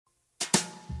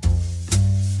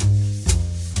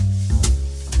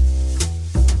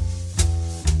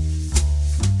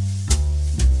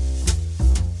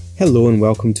Hello and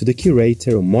welcome to The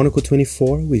Curator on Monaco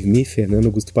 24 with me,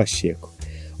 Fernando Augusto Pacheco.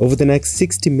 Over the next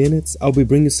 60 minutes, I'll be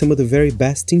bringing some of the very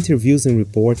best interviews and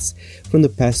reports from the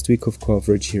past week of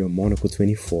coverage here on Monaco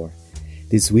 24.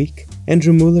 This week,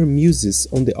 Andrew Muller muses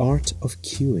on the art of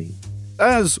queuing.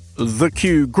 As the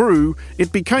queue grew,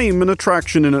 it became an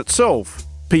attraction in itself.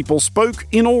 People spoke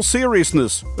in all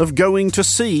seriousness of going to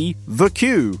see the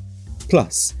queue.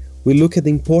 Plus, we look at the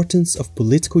importance of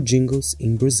political jingles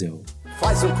in Brazil.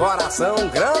 Faz coração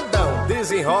grandão,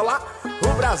 desenrola,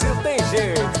 o Brasil tem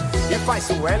jeito. E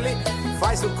faz L,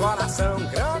 faz coração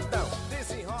grandão,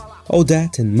 desenrola. All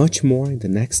that and much more in the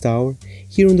next hour,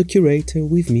 here on The Curator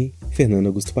with me,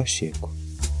 Fernando Augusto Pacheco.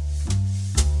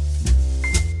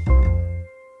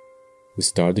 We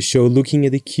start the show looking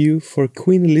at the queue for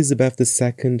Queen Elizabeth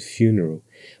II funeral.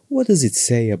 What does it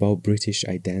say about British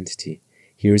identity?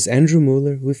 Here's Andrew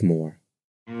Muller with more.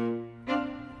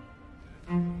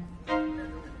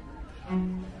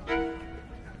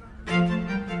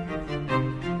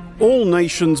 All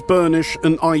nations burnish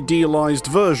an idealized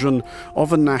version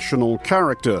of a national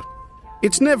character.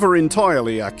 It's never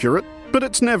entirely accurate, but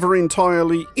it's never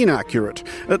entirely inaccurate,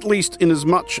 at least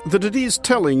inasmuch that it is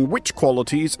telling which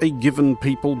qualities a given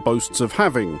people boasts of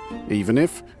having, even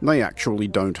if they actually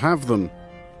don't have them.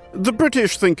 The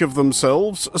British think of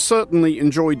themselves, certainly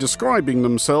enjoy describing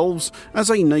themselves, as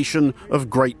a nation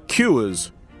of great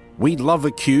queuers. We love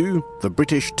a queue, the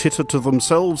British titter to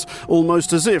themselves,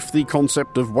 almost as if the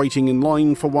concept of waiting in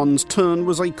line for one's turn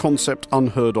was a concept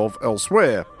unheard of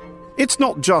elsewhere. It's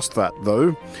not just that,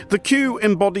 though. The queue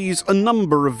embodies a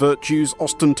number of virtues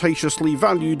ostentatiously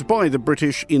valued by the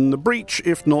British in the breach,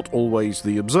 if not always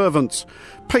the observance.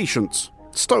 Patience,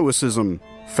 stoicism,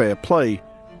 fair play.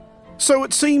 So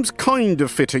it seems kind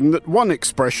of fitting that one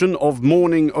expression of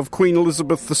mourning of Queen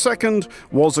Elizabeth II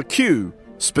was a queue,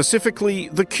 specifically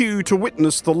the queue to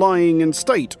witness the lying in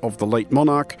state of the late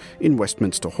monarch in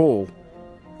Westminster Hall.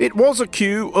 It was a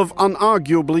queue of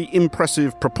unarguably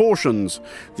impressive proportions.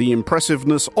 The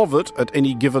impressiveness of it at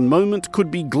any given moment could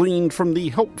be gleaned from the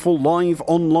helpful live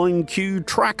online queue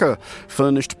tracker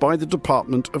furnished by the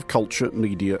Department of Culture,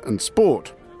 Media and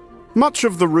Sport. Much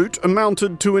of the route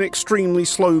amounted to an extremely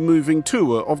slow-moving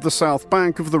tour of the south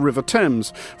bank of the River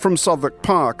Thames, from Southwark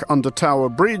Park under Tower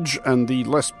Bridge and the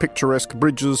less picturesque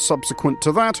bridges subsequent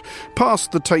to that,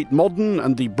 past the Tate Modern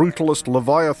and the brutalist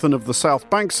Leviathan of the South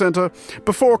Bank Centre,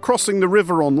 before crossing the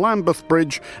river on Lambeth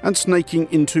Bridge and snaking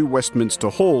into Westminster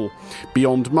Hall.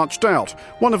 Beyond much doubt,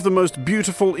 one of the most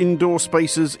beautiful indoor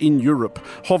spaces in Europe,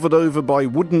 hovered over by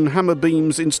wooden hammer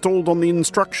beams installed on the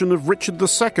instruction of Richard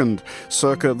II,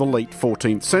 circa the late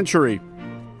 14th century.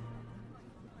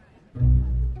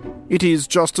 It is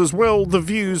just as well the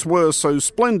views were so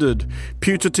splendid.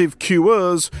 Putative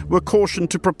queuers were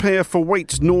cautioned to prepare for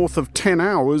waits north of 10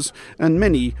 hours, and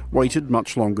many waited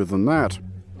much longer than that.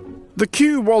 The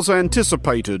queue was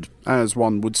anticipated, as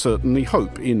one would certainly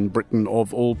hope in Britain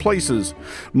of all places.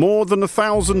 More than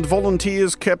 1,000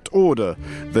 volunteers kept order.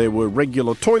 There were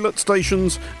regular toilet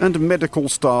stations and medical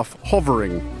staff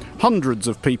hovering. Hundreds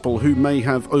of people who may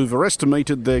have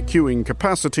overestimated their queuing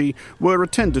capacity were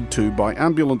attended to by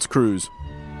ambulance crews.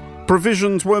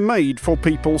 Provisions were made for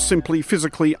people simply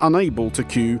physically unable to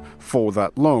queue for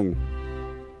that long.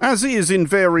 As is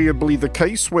invariably the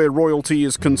case where royalty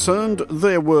is concerned,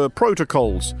 there were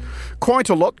protocols. Quite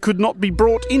a lot could not be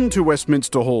brought into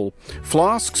Westminster Hall.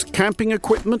 Flasks, camping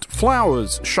equipment,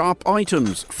 flowers, sharp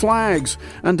items, flags,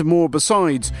 and more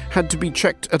besides had to be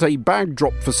checked at a bag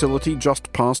drop facility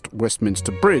just past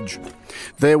Westminster Bridge.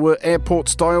 There were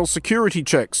airport-style security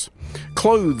checks.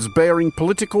 Clothes bearing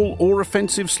political or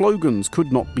offensive slogans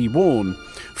could not be worn.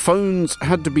 Phones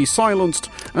had to be silenced,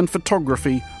 and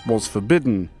photography was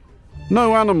forbidden.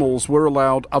 No animals were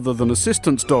allowed other than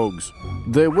assistance dogs.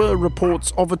 There were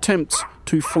reports of attempts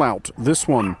to flout this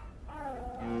one.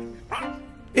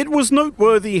 It was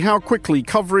noteworthy how quickly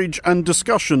coverage and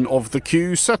discussion of the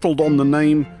queue settled on the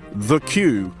name The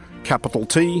Queue, capital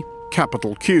T,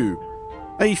 capital Q.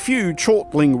 A few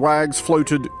chortling wags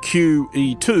floated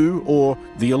QE2 or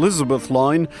the Elizabeth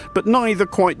line, but neither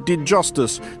quite did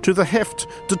justice to the heft,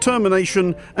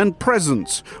 determination and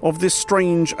presence of this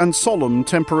strange and solemn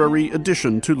temporary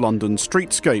addition to London's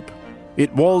streetscape.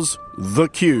 It was the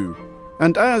queue,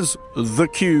 and as the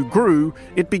queue grew,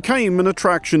 it became an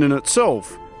attraction in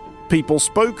itself. People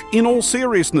spoke in all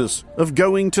seriousness of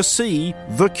going to see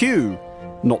the queue.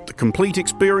 Not the complete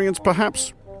experience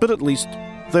perhaps, but at least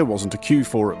there wasn't a queue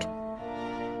for it.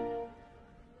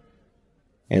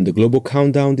 And the Global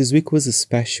Countdown this week was a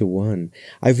special one.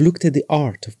 I've looked at the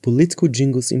art of political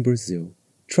jingles in Brazil.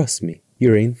 Trust me,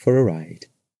 you're in for a ride.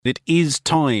 It is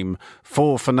time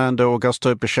for Fernando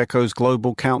Augusto Pacheco's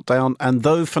Global Countdown, and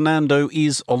though Fernando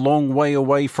is a long way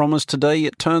away from us today,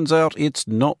 it turns out it's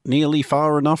not nearly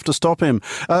far enough to stop him.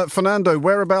 Fernando,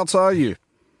 whereabouts are you?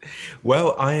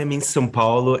 Well, I am in São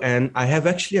Paulo, and I have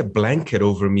actually a blanket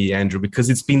over me, Andrew, because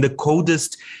it's been the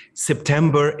coldest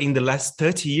September in the last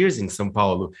 30 years in São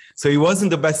Paulo. So it wasn't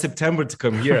the best September to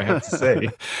come here, I have to say.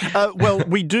 Well,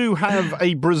 we do have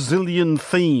a Brazilian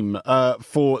theme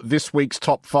for this week's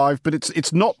Top 5, but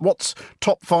it's not what's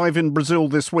Top 5 in Brazil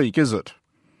this week, is it?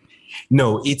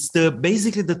 No, it's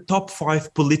basically the top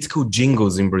 5 political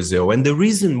jingles in Brazil. And the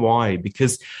reason why,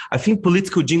 because I think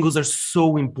political jingles are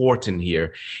so important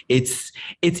here. It's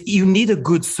you need a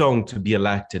good song to be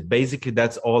elected. Basically,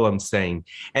 that's all I'm saying.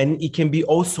 And it can be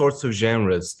all sorts of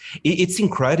genres. It's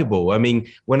incredible. I mean,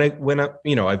 when I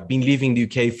I've been living in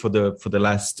the UK for the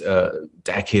last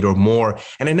decade or more,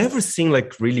 and I never sing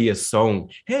like really a song.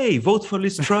 Hey, vote for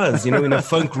Liz Truss, in a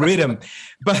funk rhythm.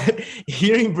 But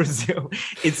here in Brazil,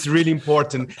 it's really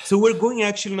important. So we're going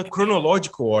actually in a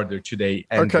chronological order today,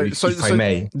 Andrew, if I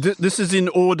may. This is in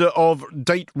order of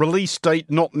release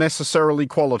date, not necessarily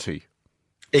quality.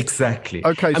 Exactly.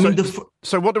 Okay,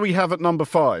 so what do we have at number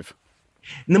 5?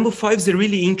 Number 5 is a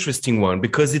really interesting one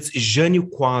because it's Jânio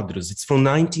Quadros. It's from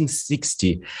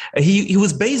 1960. He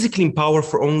was basically in power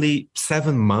for only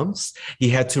 7 months. He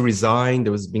had to resign.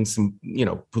 There was been some,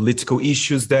 political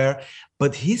issues there.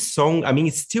 But his song, I mean,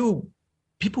 it's still,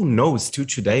 people know still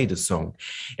today the song.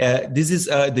 This is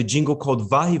the jingle called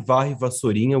Varre Varre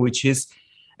Vassourinha, which is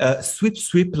Sweep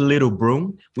Sweep Little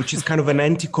Broom, which is kind of an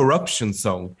anti-corruption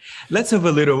song. Let's have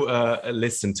a little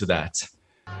listen to that.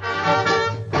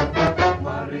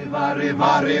 Varre, varre,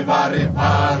 varre, varre,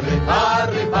 varre,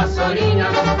 varre,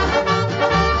 vassourinha.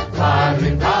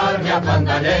 Varre, varre a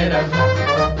bandalheira.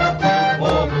 O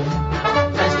povo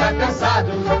já está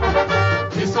cansado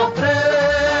de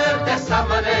sofrer dessa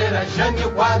maneira. Jânio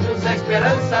Quadros, a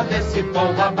esperança desse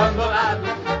povo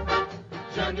abandonado.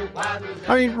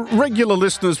 I mean, regular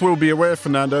listeners will be aware,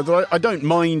 Fernando, that I don't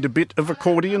mind a bit of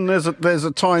accordion. There's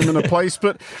a time and a place,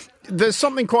 but there's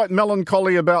something quite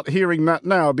melancholy about hearing that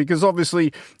now, because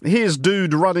obviously here's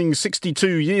dude running 62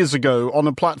 years ago on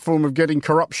a platform of getting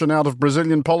corruption out of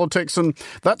Brazilian politics, and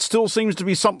that still seems to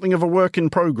be something of a work in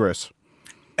progress.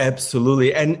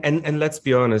 Absolutely. And let's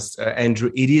be honest,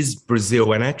 Andrew, it is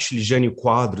Brazil. And actually, Jânio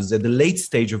Quadros, at the late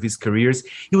stage of his careers,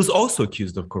 he was also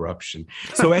accused of corruption.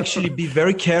 So actually be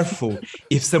very careful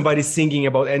if somebody's singing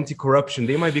about anti-corruption.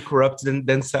 They might be corrupted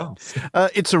themselves.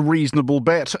 It's a reasonable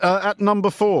bet. At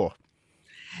number 4.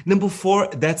 Number 4,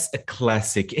 that's a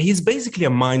classic. He's basically a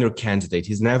minor candidate.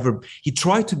 He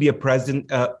tried to be a president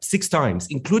 6 times,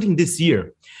 including this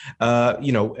year.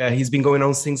 He's been going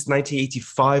on since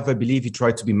 1985, I believe. He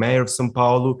tried to be mayor of São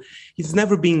Paulo. He's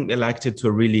never been elected to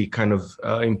a really kind of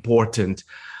important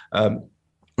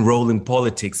role in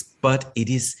politics, but it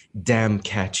is damn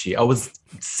catchy. I was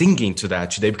singing to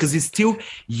that today because he still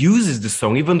uses the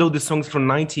song, even though the song's from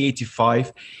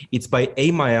 1985. It's by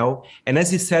Emael, and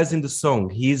as he says in the song,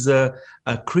 he's a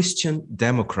Christian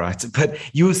Democrat, but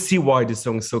you will see why the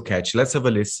song is so catchy. Let's have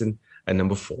a listen at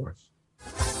number 4.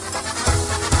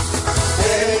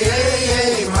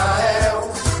 Ei,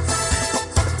 Emael,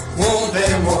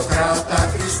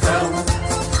 democrata cristão,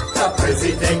 da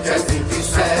presidente é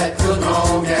 27, o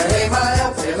nome é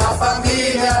Emael, pela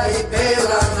família e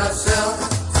pela nação.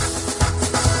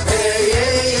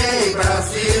 Ei,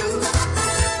 Brasil,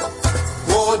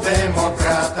 o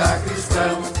democrata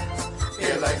cristão,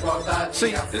 pela igualdade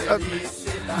e a felicidade.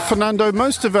 Fernando,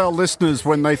 most of our listeners,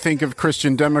 when they think of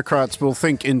Christian Democrats, will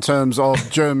think in terms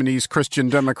of Germany's Christian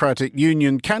Democratic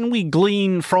Union. Can we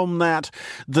glean from that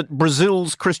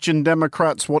Brazil's Christian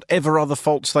Democrats, whatever other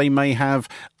faults they may have,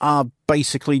 are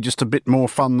basically just a bit more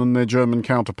fun than their German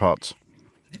counterparts?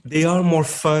 They are more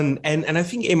fun. And I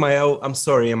think Emael, I'm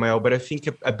sorry, Emael, but I think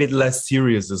a bit less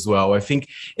serious as well. I think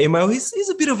Emael, he's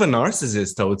a bit of a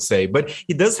narcissist, I would say, but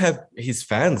he does have his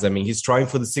fans. I mean, he's trying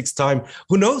for the 6th time.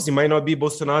 Who knows? He might not be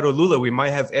Bolsonaro or Lula. We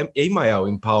might have Emael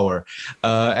in power.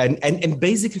 And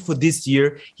basically for this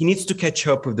year, he needs to catch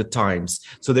up with the times.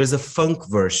 So there's a funk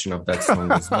version of that song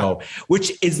as well,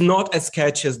 which is not as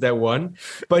catchy as that one.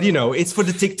 But, it's for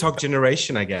the TikTok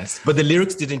generation, I guess. But the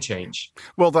lyrics didn't change.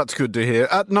 Well, that's good to hear.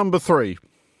 At number 3.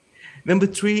 Number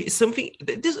 3 is something,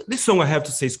 this song I have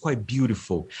to say is quite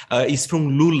beautiful. It's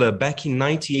from Lula back in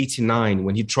 1989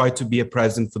 when he tried to be a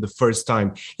president for the first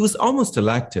time. He was almost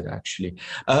elected, actually.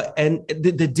 And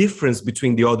the difference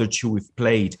between the other two we've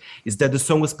played is that the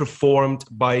song was performed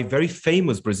by very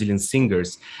famous Brazilian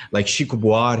singers like Chico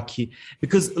Buarque,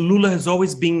 because Lula has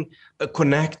always been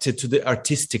connected to the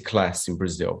artistic class in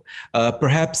Brazil.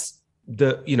 Perhaps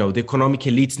the economic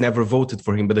elites never voted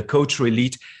for him, but the cultural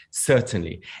elite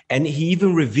certainly. And he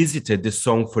even revisited the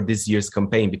song for this year's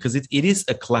campaign because it is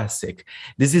a classic.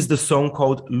 This is the song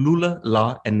called Lula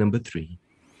Lá and Number 3.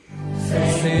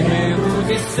 Sem medo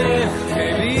de ser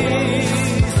feliz,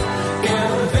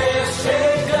 quero ver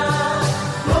chegar.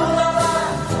 Lula lá,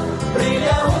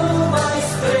 brilha uma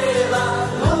estrela.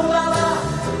 Lula lá,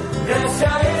 cresce a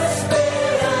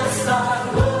esperança.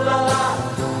 Lula lá,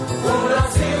 o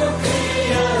Brasil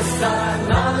criança,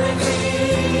 na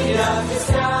alegria de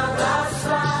se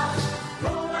abraçar.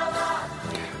 Lula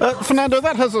lá. Fernando,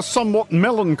 that has a somewhat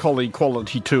melancholy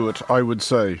quality to it, I would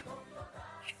say.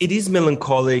 It is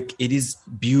melancholic, it is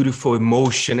beautiful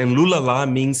emotion, and Lula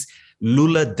Lá means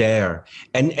Lula there.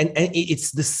 And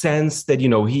it's the sense that,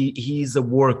 he's a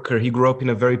worker, he grew up in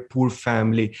a very poor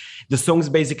family. The song is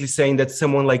basically saying that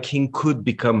someone like him could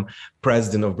become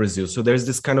president of Brazil. So there's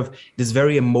this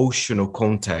very emotional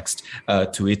context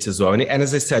to it as well. And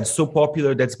as I said, so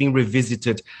popular that's being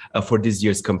revisited for this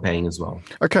year's campaign as well.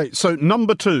 Okay, so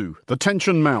number 2, the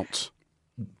tension mounts.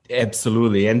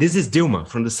 Absolutely. And this is Dilma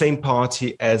from the same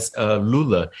party as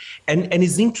Lula. And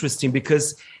it's interesting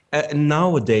because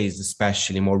nowadays,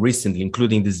 especially more recently,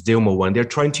 including this Dilma one, they're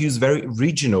trying to use very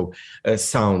regional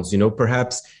sounds,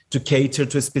 perhaps to cater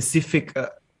to a specific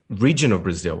region of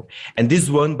Brazil. And this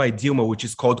one by Dilma, which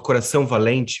is called Coração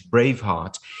Valente,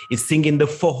 Braveheart, is singing the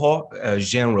forró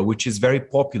genre, which is very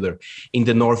popular in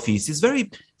the Northeast. It's very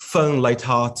fun,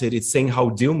 lighthearted. It's saying how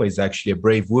Dilma is actually a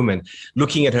brave woman.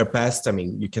 Looking at her past, I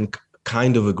mean, you can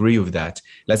kind of agree with that.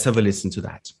 Let's have a listen to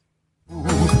that.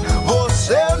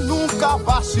 Você nunca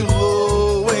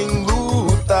vacilou em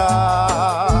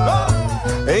lutar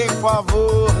em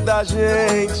favor da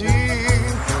gente.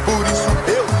 Por isso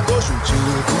eu tô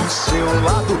juntinho do seu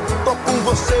lado. Tô com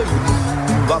você,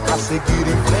 Lula, pra seguir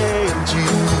em frente.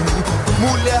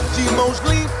 Mulher de mãos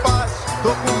limpas, tô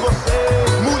com você.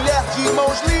 Mulher de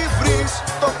mãos livres,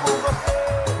 tô com você.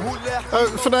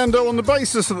 Fernando, on the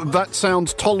basis that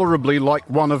sounds tolerably like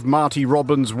one of Marty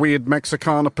Robbins' weird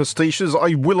Mexicana pastiches,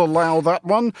 I will allow that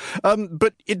one.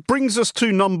 But it brings us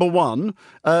to number 1.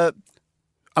 And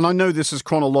I know this is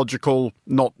chronological,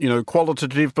 not,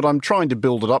 qualitative, but I'm trying to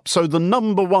build it up. So the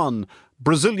number 1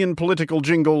 Brazilian political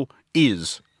jingle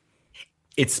is?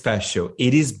 It's special.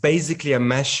 It is basically a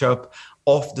mashup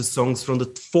of the songs from the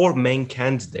 4 main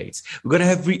candidates. We're going to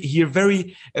have here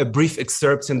very brief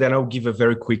excerpts, and then I'll give a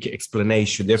very quick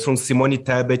explanation. They're from Simone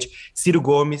Tebet, Ciro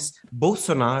Gomes,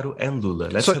 Bolsonaro, and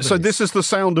Lula. So this is the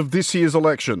sound of this year's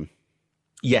election?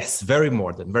 Yes, very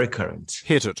modern, very current.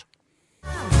 Hit it.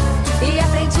 E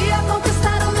aprendi a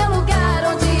conquistar o meu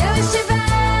lugar onde eu estiver.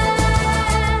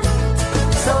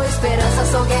 Sou esperança,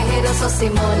 sou guerreira, eu sou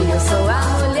Simone, eu sou a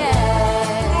mulher.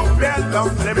 Perdão,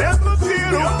 tremendo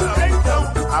tiro,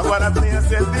 então, agora tenha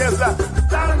certeza,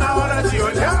 tá na hora de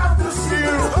olhar pro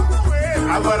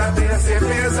Ciro. Agora tenha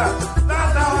certeza,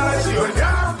 tá na hora de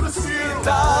olhar pro Ciro.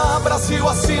 Tá, Brasil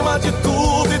acima de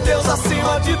tudo e Deus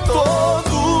acima de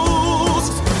todos.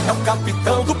 É o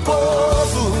capitão do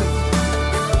povo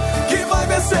que vai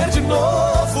vencer de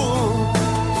novo.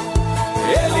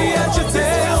 Ele é de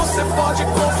Deus, cê pode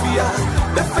confiar.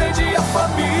 Defende a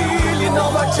família e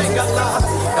não vai te enganar.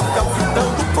 É o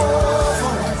capitão do povo,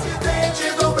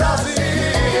 presidente do Brasil.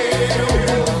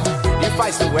 E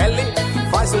faz o L,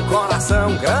 faz um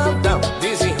coração grandão.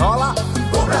 Desenrola,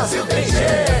 o Brasil tem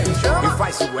jeito. E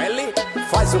faz o L,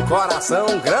 faz um coração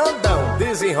grandão.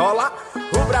 Desenrola,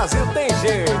 o Brasil tem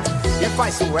jeito. E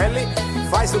faz o L,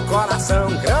 faz um coração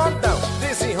grandão.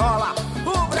 Desenrola.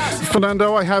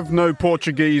 Fernando, I have no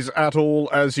Portuguese at all,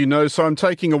 as you know, so I'm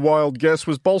taking a wild guess.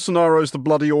 Was Bolsonaro's The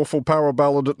Bloody Awful Power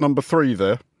Ballad at number 3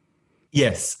 there?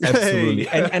 Yes, absolutely.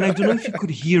 Hey. And I don't know if you could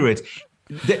hear it.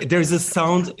 There's the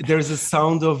sound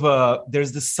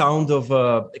of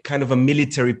a kind of a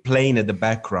military plane at the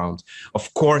background.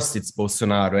 Of course, it's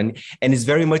Bolsonaro, and it's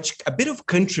very much a bit of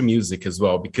country music as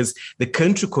well, because the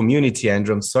country community,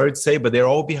 Andrew, I'm sorry to say, but they're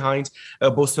all behind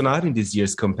Bolsonaro in this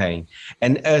year's campaign.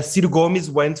 And Ciro Gomes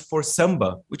went for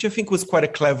samba, which I think was quite a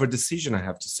clever decision, I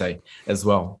have to say, as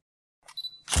well.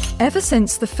 Ever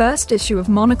since the first issue of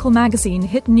Monocle magazine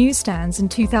hit newsstands in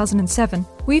 2007,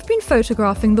 we've been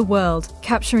photographing the world,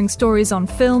 capturing stories on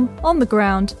film, on the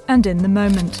ground, and in the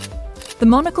moment. The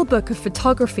Monocle Book of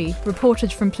Photography,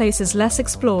 reported from places less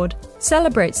explored,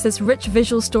 celebrates this rich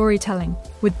visual storytelling,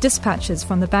 with dispatches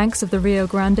from the banks of the Rio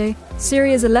Grande,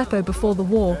 Syria's Aleppo before the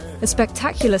war, a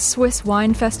spectacular Swiss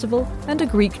wine festival, and a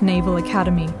Greek naval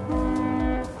academy.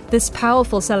 This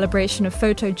powerful celebration of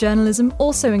photojournalism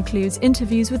also includes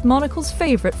interviews with Monocle's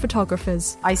favourite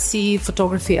photographers. I see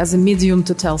photography as a medium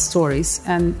to tell stories,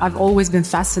 and I've always been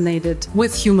fascinated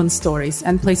with human stories,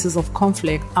 and places of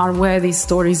conflict are where these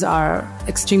stories are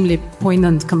extremely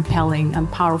poignant, compelling, and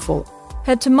powerful.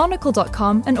 Head to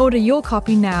monocle.com and order your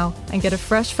copy now and get a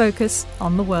fresh focus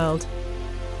on the world.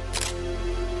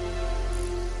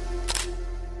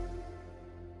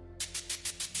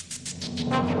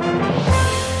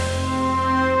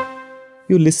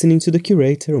 You're listening to The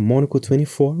Curator on Monocle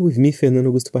 24 with me,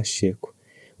 Fernando Augusto Pacheco.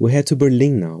 We head to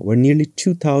Berlin now, where nearly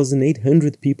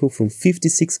 2,800 people from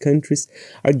 56 countries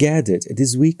are gathered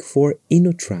this week for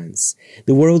InnoTrans,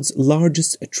 the world's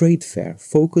largest trade fair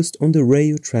focused on the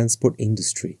rail transport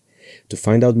industry. To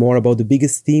find out more about the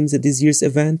biggest themes at this year's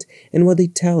event and what they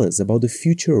tell us about the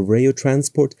future of rail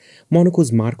transport,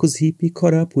 Monocle's Marcus Hippie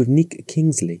caught up with Nick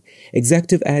Kingsley,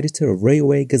 executive editor of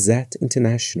Railway Gazette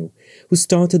International, who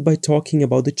started by talking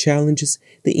about the challenges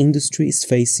the industry is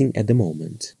facing at the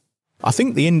moment. I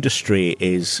think the industry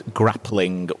is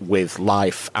grappling with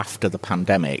life after the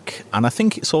pandemic, and I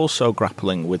think it's also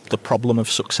grappling with the problem of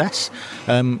success.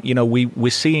 We're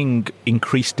seeing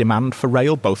increased demand for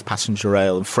rail, both passenger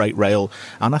rail and freight rail,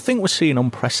 and I think we're seeing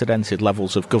unprecedented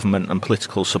levels of government and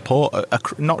political support,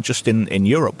 not just in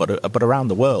Europe, but around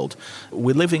the world.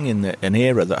 We're living in an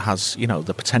era that has,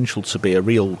 the potential to be a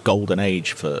real golden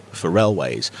age for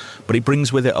railways, but it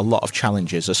brings with it a lot of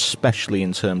challenges, especially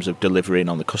in terms of delivering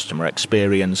on the customer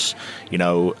experience,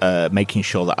 making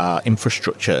sure that our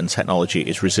infrastructure and technology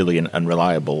is resilient and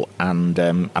reliable, and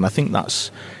I think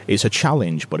it's a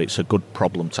challenge, but it's a good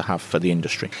problem to have for the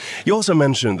industry. You also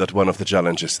mentioned that one of the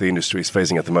challenges the industry is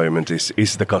facing at the moment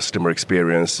is the customer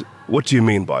experience. What do you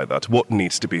mean by that? What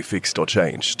needs to be fixed or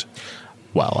changed?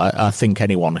 Well, I think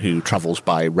anyone who travels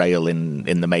by rail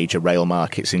in the major rail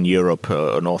markets in Europe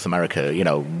or North America,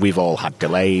 we've all had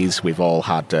delays, we've all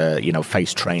had,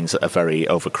 faced trains that are very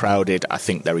overcrowded. I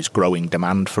think there is growing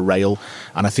demand for rail,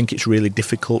 and I think it's really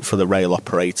difficult for the rail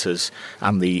operators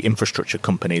and the infrastructure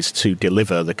companies to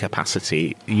deliver the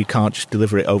capacity. You can't just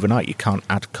deliver it overnight. You can't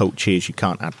add coaches, you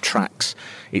can't add tracks.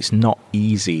 It's not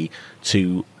easy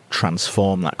to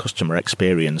transform that customer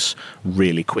experience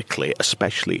really quickly,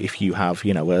 especially if you have,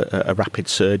 a rapid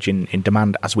surge in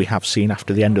demand, as we have seen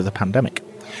after the end of the pandemic.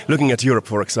 Looking at Europe,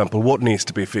 for example, what needs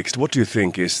to be fixed? What do you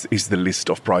think is the list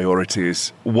of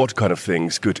priorities? What kind of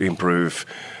things could improve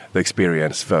the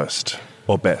experience first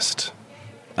or best?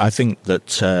 I think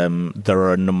that there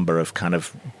are a number of kind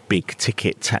of big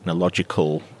ticket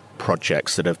technological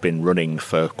projects that have been running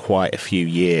for quite a few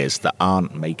years that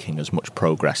aren't making as much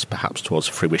progress perhaps towards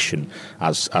fruition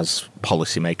as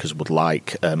policymakers would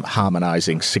like.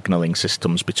 Harmonising signalling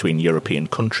systems between European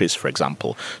countries, for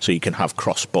example, so you can have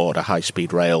cross-border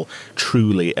high-speed rail,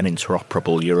 truly an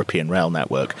interoperable European rail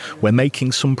network. We're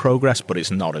making some progress, but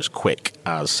it's not as quick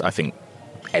as I think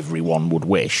everyone would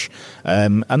wish.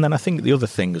 And then I think the other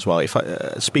thing as well,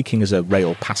 speaking as a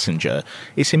rail passenger,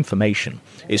 it's information.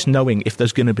 It's knowing if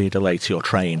there's going to be a delay to your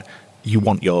train, you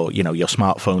want your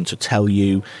smartphone to tell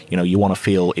you, you want to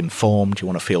feel informed, you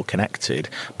want to feel connected.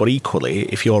 But equally,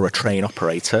 if you're a train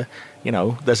operator,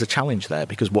 there's a challenge there,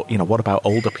 because what about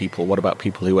older people? What about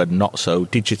people who are not so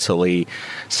digitally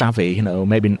savvy?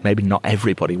 Maybe not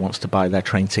everybody wants to buy their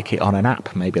train ticket on an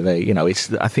app. Maybe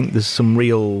I think there's some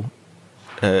real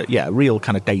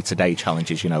kind of day-to-day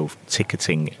challenges,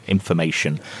 ticketing,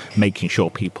 information, making sure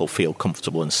people feel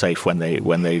comfortable and safe when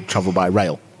they travel by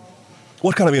rail.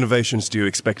 What kind of innovations do you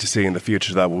expect to see in the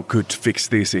future that could fix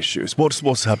these issues?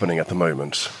 What's happening at the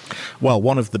moment? Well,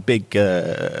 one of the big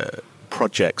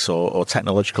projects or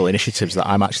technological initiatives that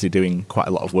I'm actually doing quite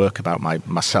a lot of work about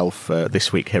myself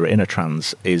this week here at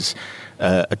InnoTrans is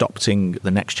adopting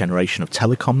the next generation of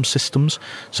telecom systems.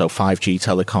 So 5G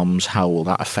telecoms, how will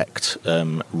that affect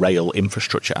rail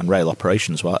infrastructure and rail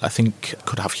operations? Well, I think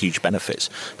could have huge benefits,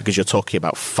 because you're talking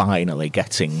about finally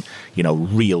getting,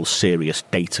 real serious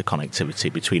data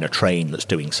connectivity between a train that's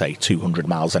doing, say, 200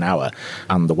 miles an hour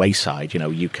and the wayside.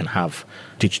 You can have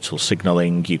digital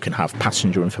signalling, you can have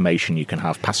passenger information, you can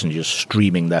have passengers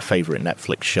streaming their favourite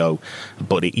Netflix show,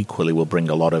 but it equally will bring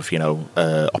a lot of,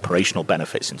 operational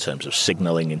benefits in terms of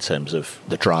signalling, in terms of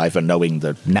the driver knowing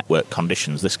the network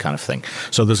conditions, this kind of thing.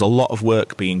 So there's a lot of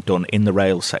work being done in the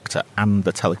rail sector and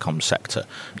the telecom sector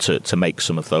to make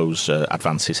some of those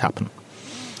advances happen.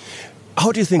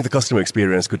 How do you think the customer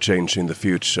experience could change in the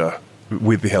future?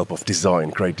 with the help of design,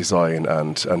 great design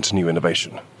and new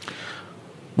innovation?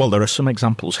 Well, there are some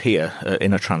examples here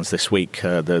in Innotrans this week.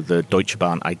 The Deutsche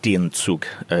Bahn Ideenzug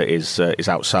is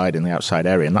outside in the outside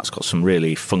area, and that's got some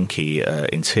really funky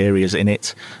interiors in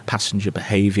it. Passenger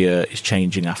behaviour is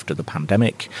changing after the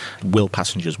pandemic. Will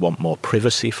passengers want more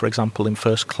privacy, for example, in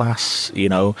first class? You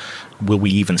know, will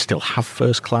we even still have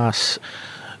first class?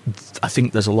 I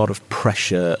think there's a lot of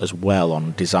pressure as well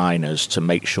on designers to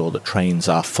make sure that trains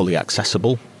are fully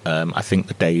accessible. I think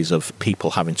the days of people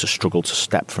having to struggle to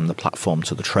step from the platform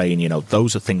to the train, you know,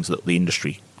 those are things that the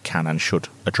industry can and should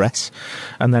address.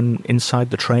 And then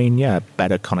inside the train,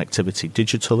 better connectivity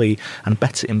digitally and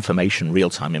better information,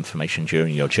 real-time information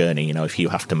during your journey. You know, if you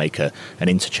have to make an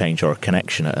interchange or a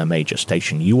connection at a major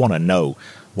station, you want to know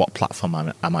what platform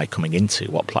am I coming into,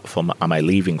 what platform am I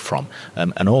leaving from,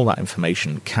 and all that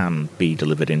information can be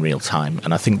delivered in real time.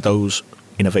 And I think those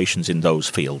innovations in those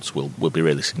fields will be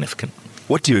really significant.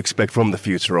 What do you expect from the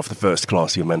future of the first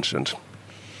class you mentioned?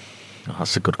 Oh,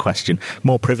 that's a good question.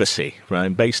 More privacy, right?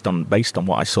 Based on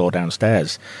what I saw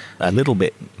downstairs, a little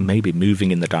bit maybe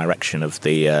moving in the direction of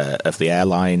the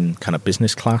airline kind of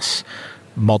business class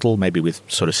model, maybe with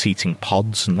sort of seating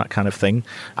pods and that kind of thing.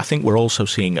 I think we're also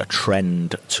seeing a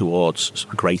trend towards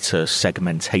greater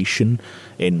segmentation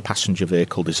in passenger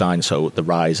vehicle design, so the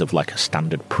rise of like a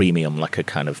standard premium, like a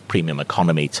kind of premium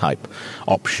economy type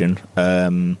option,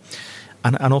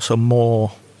 and also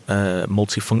more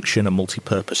multifunction and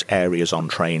multi-purpose areas on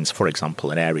trains. For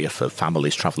example, an area for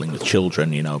families travelling with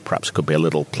children, you know, perhaps it could be a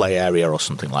little play area or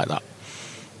something like that.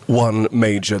 One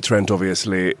major trend,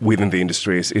 obviously, within the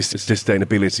industry is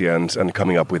sustainability and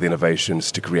coming up with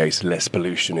innovations to create less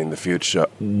pollution in the future.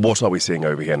 What are we seeing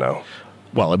over here now?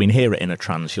 Well, I mean, here at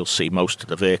Innotrans, you'll see most of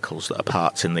the vehicles that are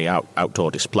parked in the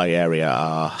outdoor display area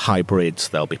are hybrids.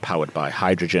 They'll be powered by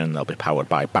hydrogen. They'll be powered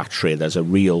by battery. There's a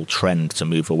real trend to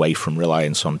move away from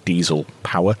reliance on diesel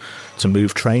power to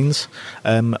move trains.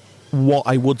 What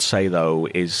I would say, though,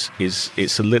 is this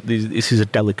is a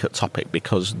delicate topic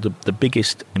because the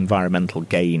biggest environmental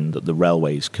gain that the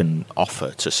railways can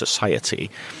offer to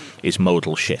society is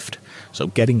modal shift. So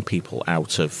getting people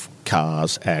out of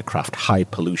cars, aircraft, high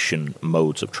pollution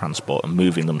modes of transport and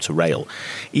moving them to rail.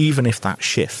 Even if that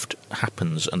shift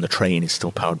happens and the train is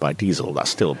still powered by diesel,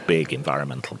 that's still a big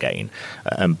environmental gain.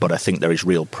 But I think there is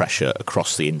real pressure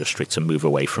across the industry to move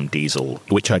away from diesel,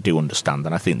 which I do understand.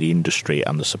 And I think the industry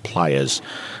and the suppliers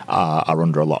are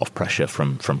under a lot of pressure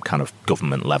from kind of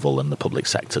government level and the public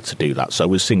sector to do that. So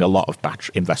we're seeing a lot of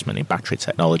investment in battery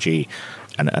technology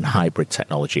and hybrid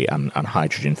technology and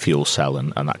hydrogen fuel cell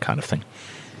and that kind of thing.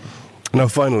 Now,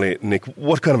 finally, Nick,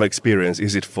 what kind of experience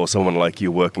is it for someone like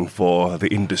you working for the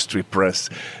industry press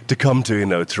to come to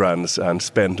Innotrans and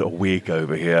spend a week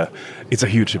over here? It's a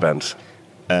huge event.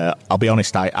 I'll be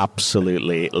honest, I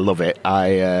absolutely love it.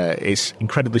 It's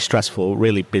incredibly stressful,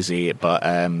 really busy, but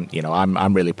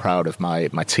I'm really proud of my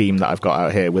team that I've got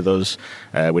out here with us.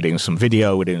 We're doing some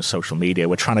video, we're doing social media,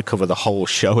 we're trying to cover the whole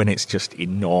show, and it's just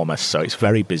enormous. So it's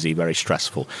very busy, very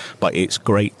stressful, but it's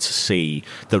great to see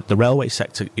the railway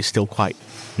sector is still quite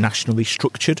nationally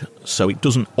structured, so it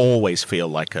doesn't always feel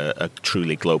like a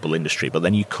truly global industry. But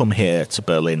then you come here to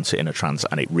Berlin, to Innotrans,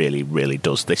 and it really, really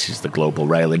does. This is the global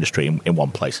rail industry in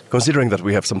one place. Considering that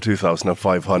we have some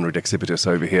 2,500 exhibitors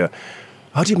over here,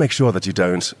 how do you make sure that you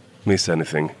don't miss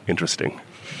anything interesting?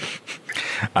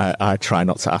 I try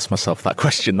not to ask myself that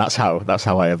question. That's how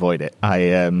I avoid it.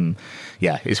 That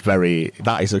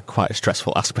is quite a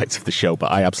stressful aspect of the show,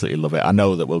 but I absolutely love it. I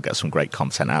know that we'll get some great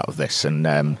content out of this, and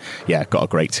got a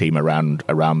great team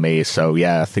around me. So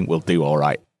I think we'll do all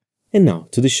right. And now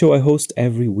to the show I host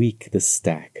every week, The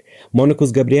Stack.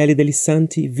 Monaco's Gabriele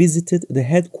Delisanti visited the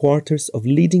headquarters of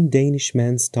leading Danish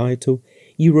men's title,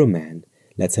 Euroman.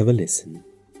 Let's have a listen.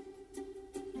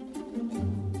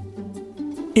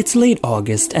 It's late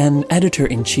August, and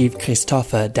Editor-in-Chief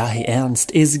Christopher Dahi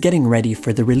Ernst is getting ready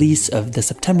for the release of the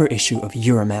September issue of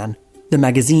Euroman, the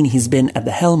magazine he's been at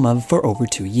the helm of for over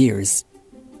 2 years.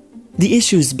 The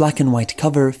issue's black and white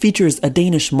cover features a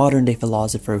Danish modern-day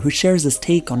philosopher who shares his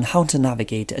take on how to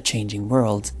navigate a changing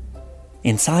world.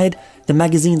 Inside, the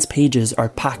magazine's pages are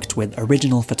packed with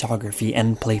original photography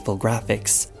and playful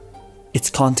graphics. Its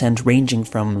content ranging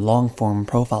from long-form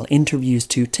profile interviews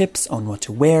to tips on what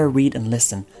to wear, read and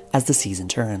listen as the season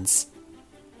turns.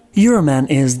 Euroman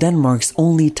is Denmark's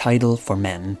only title for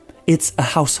men. It's a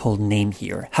household name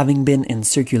here, having been in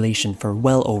circulation for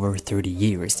well over 30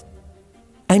 years.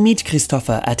 I meet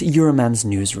Christopher at Euroman's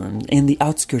newsroom in the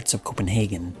outskirts of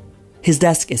Copenhagen. His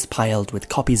desk is piled with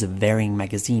copies of varying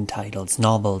magazine titles,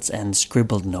 novels and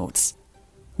scribbled notes.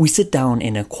 We sit down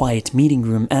in a quiet meeting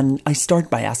room and I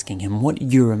start by asking him what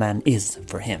Euroman is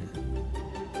for him.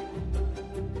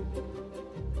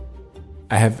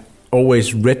 I have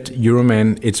always read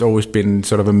Euroman. It's always been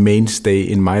sort of a mainstay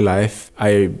in my life.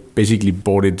 I basically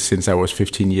bought it since I was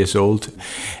 15 years old.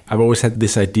 I've always had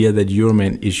this idea that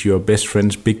Euroman is your best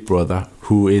friend's big brother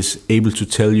who is able to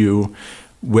tell you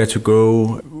where to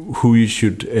go, who you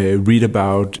should read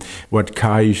about, what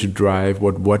car you should drive,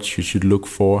 what watch you should look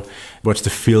for, what's the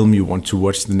film you want to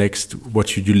watch the next, what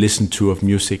should you listen to of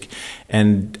music.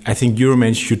 And I think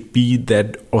Euroman should be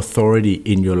that authority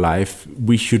in your life.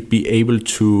 We should be able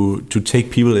to take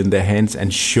people in their hands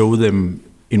and show them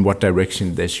in what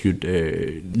direction they should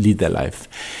lead their life.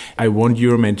 I want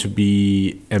Euroman to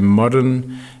be a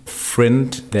modern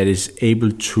friend that is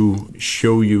able to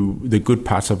show you the good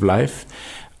parts of life.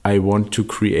 I want to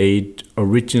create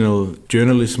original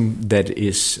journalism that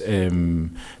is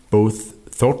both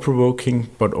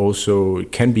thought-provoking but also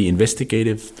can be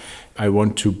investigative. I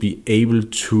want to be able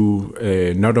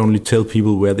to not only tell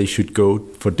people where they should go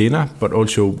for dinner, but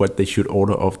also what they should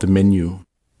order off the menu.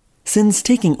 Since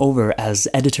taking over as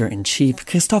editor-in-chief,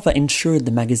 Kristoffer ensured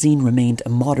the magazine remained a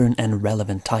modern and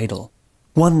relevant title,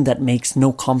 one that makes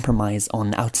no compromise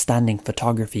on outstanding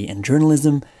photography and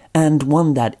journalism, and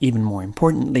one that, even more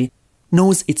importantly,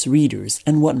 knows its readers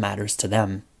and what matters to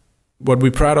them. What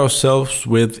we pride ourselves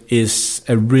with is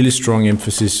a really strong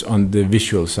emphasis on the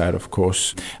visual side, of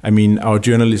course. I mean, our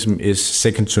journalism is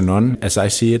second to none, as I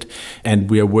see it, and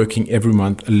we are working every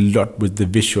month a lot with the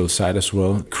visual side as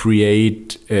well.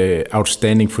 Create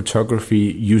outstanding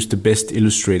photography, use the best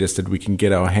illustrators that we can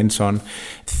get our hands on,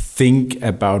 think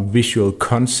about visual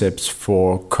concepts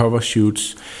for cover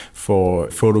shoots, for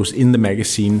photos in the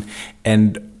magazine,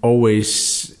 and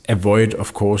always avoid,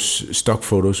 of course, stock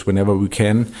photos whenever we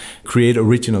can. Create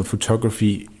original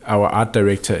photography. Our art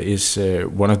director is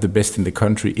one of the best in the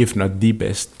country, if not the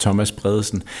best, Thomas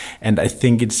Bredesen. And I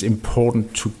think it's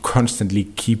important to constantly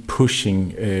keep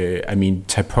pushing,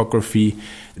 typography,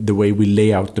 the way we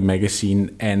lay out the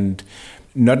magazine, and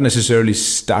not necessarily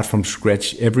start from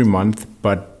scratch every month,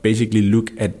 but basically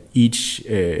look at each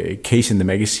case in the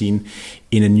magazine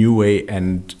in a new way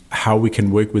and how we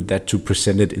can work with that to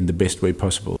present it in the best way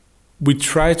possible. We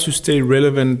try to stay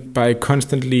relevant by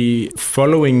constantly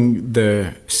following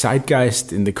the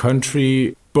zeitgeist in the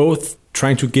country, both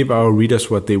trying to give our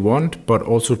readers what they want, but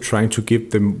also trying to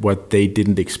give them what they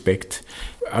didn't expect.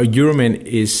 Our Euroman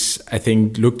is, I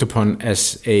think, looked upon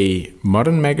as a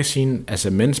modern magazine, as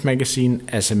a men's magazine,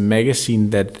 as a magazine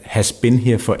that has been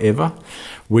here forever,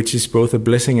 which is both a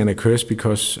blessing and a curse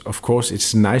because, of course,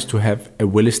 it's nice to have a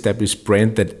well-established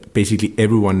brand that basically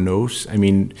everyone knows. I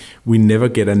mean, we never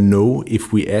get a no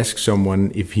if we ask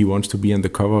someone if he wants to be on the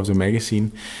cover of the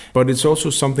magazine. But it's also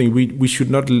something we should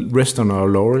not rest on our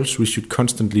laurels. We should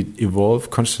constantly evolve,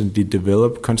 constantly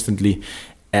develop, constantly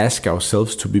ask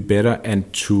ourselves to be better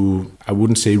and to, I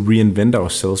wouldn't say reinvent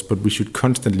ourselves, but we should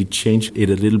constantly change it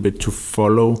a little bit to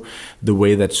follow the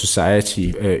way that society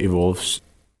evolves.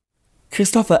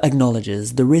 Kristoffer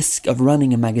acknowledges the risk of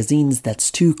running a magazine that's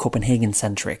too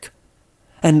Copenhagen-centric.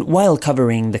 And while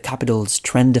covering the capital's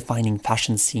trend-defining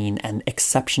fashion scene and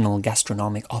exceptional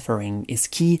gastronomic offering is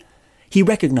key, he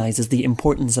recognizes the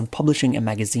importance of publishing a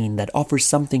magazine that offers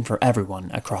something for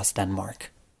everyone across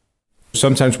Denmark.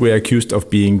 Sometimes we are accused of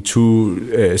being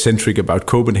too centric about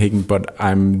Copenhagen, but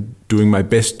I'm doing my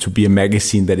best to be a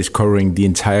magazine that is covering the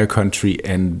entire country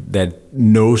and that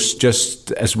knows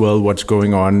just as well what's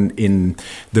going on in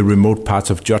the remote parts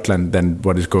of Jutland than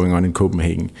what is going on in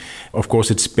Copenhagen. Of course,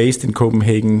 it's based in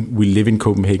Copenhagen. We live in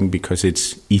Copenhagen because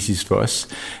it's easiest for us,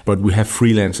 but we have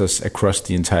freelancers across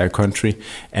the entire country,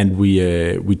 and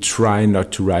we try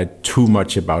not to write too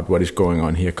much about what is going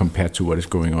on here compared to what is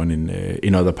going on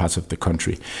in other parts of the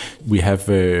country. We have,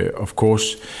 of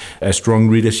course, a strong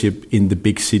readership in the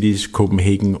big cities,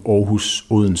 Copenhagen, Aarhus,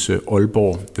 Odense,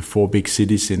 Aalborg, the 4 big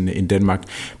cities in Denmark.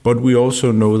 But we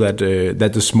also know that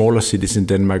the smaller cities in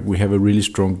Denmark, we have a really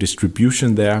strong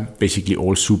distribution there. Basically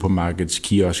all supermarkets,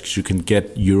 kiosks, you can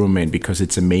get Euroman because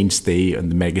it's a mainstay on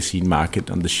the magazine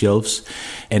market on the shelves.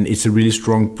 And it's a really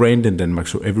strong brand in Denmark,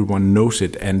 so everyone knows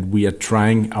it. And we are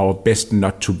trying our best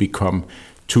not to become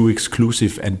too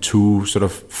exclusive and too sort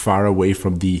of far away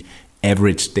from the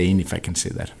average Dane, if I can say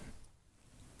that.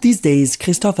 These days,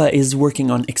 Kristoffer is working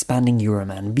on expanding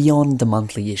Euroman beyond the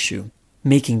monthly issue,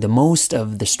 making the most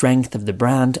of the strength of the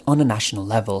brand on a national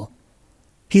level.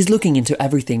 He's looking into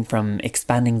everything from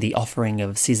expanding the offering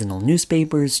of seasonal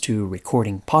newspapers to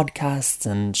recording podcasts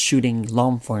and shooting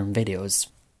long-form videos.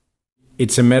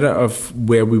 it's a matter of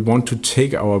where we want to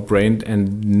take our brand,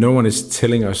 and no one is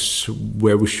telling us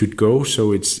where we should go.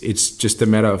 So it's just a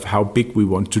matter of how big we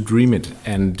want to dream it.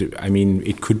 And I mean,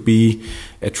 it could be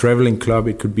a traveling club,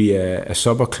 it could be a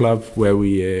supper club where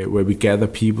we gather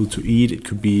people to eat. It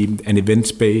could be an event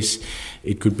space.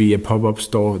 It could be a pop-up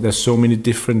store. There's so many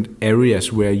different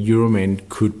areas where Euroman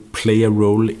could play a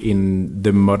role in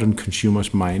the modern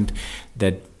consumer's mind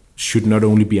that should not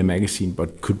only be a magazine,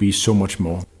 but could be so much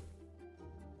more.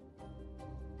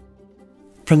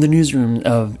 From the newsroom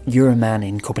of Euroman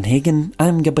in Copenhagen,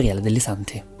 I'm Gabriele De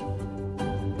Lisanti.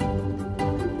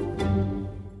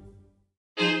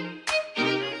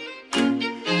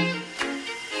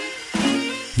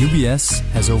 UBS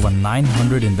has over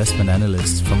 900 investment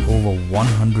analysts from over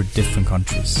 100 different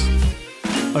countries.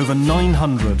 Over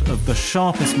 900 of the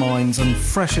sharpest minds and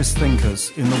freshest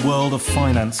thinkers in the world of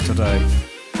finance today.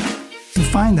 To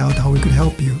find out how we could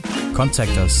help you,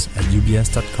 contact us at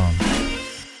ubs.com.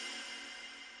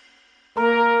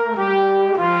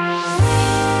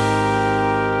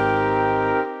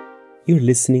 You're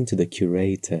listening to The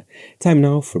Curator. Time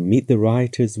now for Meet the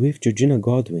Writers with Georgina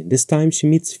Godwin. This time she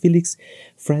meets Felix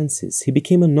Francis. He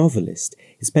became a novelist.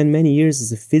 He spent many years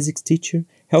as a physics teacher,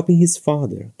 helping his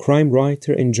father, crime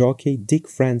writer and jockey Dick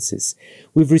Francis,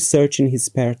 with research in his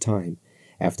spare time.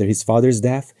 After his father's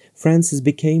death, Francis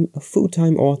became a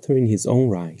full-time author in his own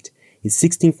right. His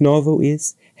 16th novel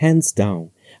is Hands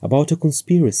Down, about a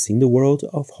conspiracy in the world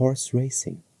of horse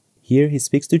racing. Here he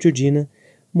speaks to Georgina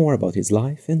more about his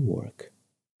life and work.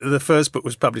 The first book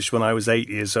was published when I was 8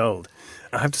 years old.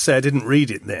 I have to say I didn't read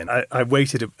it then. I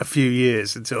waited a few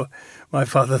years until my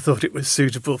father thought it was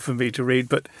suitable for me to read.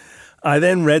 But I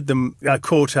then read them, I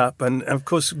caught up and, of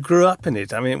course, grew up in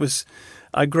it. I mean,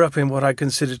 I grew up in what I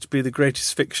consider to be the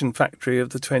greatest fiction factory of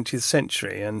the 20th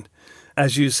century. And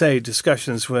as you say,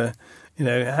 discussions were,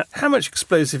 how much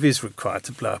explosive is required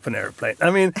to blow up an aeroplane?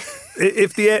 I mean,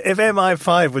 if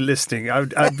MI5 were listening,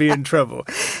 I'd be in trouble.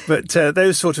 But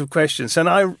those sort of questions. And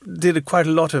I did quite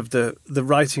a lot of the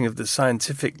writing of the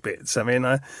scientific bits. I mean,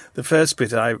 the first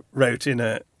bit I wrote in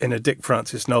a Dick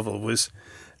Francis novel was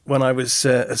when I was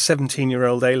a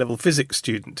 17-year-old A-level physics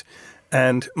student.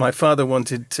 And my father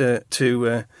wanted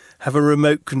to have a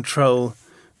remote control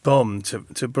bomb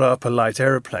to blow up a light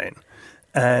aeroplane.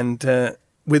 And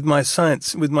with my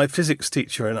physics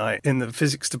teacher and I in the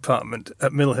physics department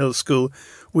at Mill Hill School,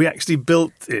 we actually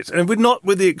built it. And not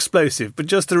with the explosive, but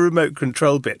just the remote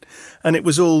control bit. And it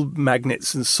was all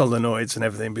magnets and solenoids and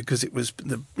everything because it was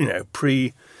the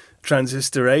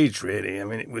pre-transistor age, really. I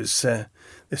mean, it was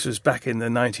this was back in the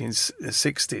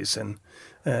 1960s.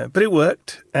 But it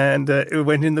worked and it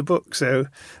went in the book. So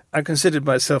I considered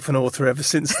myself an author ever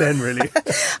since then, really.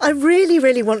 I really,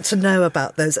 really want to know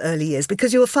about those early years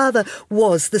because your father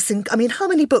was how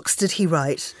many books did he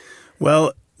write?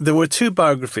 Well, there were 2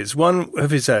 biographies, one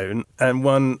of his own and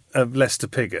one of Lester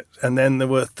Piggott. And then there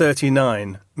were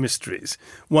 39 mysteries,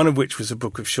 one of which was a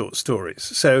book of short stories.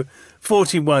 So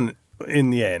 41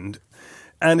 in the end.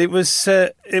 And it was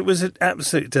an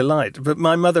absolute delight. But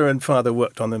my mother and father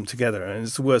worked on them together, and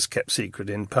it's the worst kept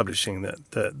secret in publishing that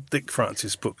the Dick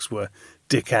Francis books were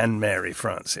Dick and Mary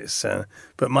Francis.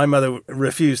 But my mother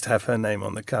refused to have her name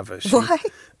on the cover. Why?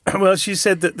 Well, she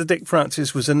said that the Dick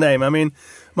Francis was a name. I mean,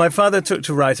 my father took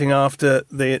to writing after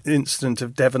the incident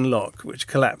of Devon Lock, which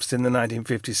collapsed in the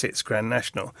 1956 Grand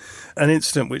National, an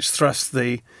incident which thrust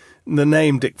the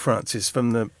name Dick Francis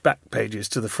from the back pages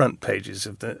to the front pages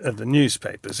of the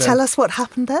newspapers. Tell us what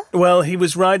happened there. Well, he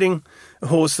was riding a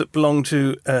horse that belonged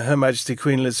to Her Majesty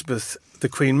Queen Elizabeth, the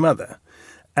Queen Mother,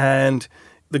 and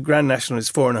the Grand National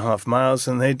is 4.5 miles,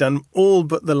 and they'd done all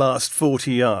but the last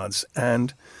 40 yards,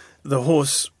 and the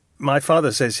horse, my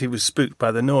father says he was spooked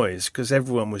by the noise because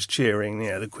everyone was cheering.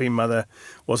 The Queen Mother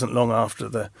wasn't long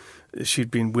after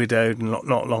she'd been widowed and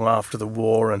not long after the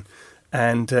war,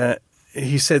 and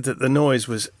he said that the noise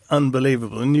was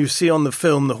unbelievable. And you see on the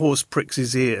film the horse pricks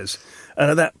his ears.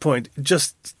 And at that point,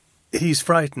 he's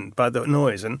frightened by the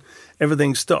noise and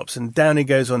everything stops. And down he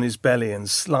goes on his belly and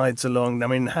slides along. I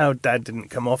mean, how Dad didn't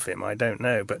come off him, I don't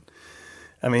know. But,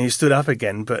 I mean, he stood up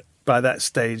again. But by that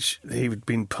stage, he'd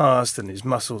been passed and his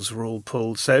muscles were all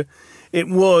pulled. So it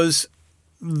was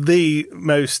the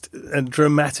most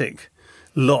dramatic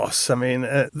loss. I mean,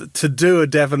 to do a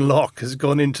Devon Lock has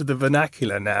gone into the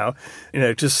vernacular now,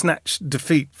 to snatch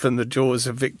defeat from the jaws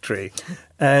of victory.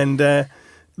 And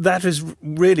that is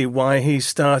really why he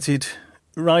started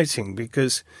writing,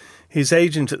 because his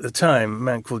agent at the time, a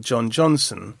man called John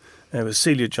Johnson, was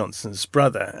Celia Johnson's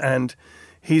brother, and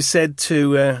he said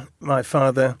to my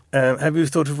father, have you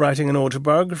thought of writing an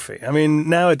autobiography? I mean,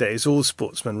 nowadays all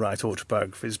sportsmen write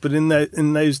autobiographies, but in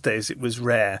those days it was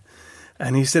rare.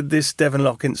 And he said, this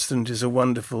Devonlock incident is a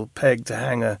wonderful peg to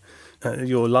hang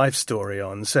your life story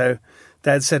on. So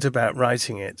Dad set about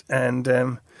writing it,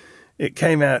 and it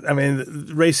came out. I mean,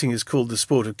 racing is called the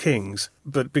sport of kings,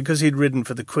 but because he'd ridden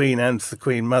for the Queen and for the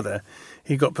Queen Mother,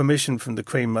 he got permission from the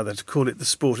Queen Mother to call it the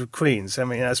sport of queens. I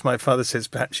mean, as my father says,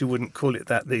 perhaps you wouldn't call it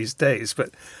that these days,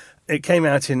 but it came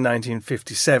out in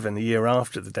 1957, the year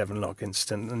after the Devonlock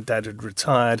incident, and Dad had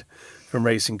retired from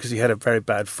racing because he had a very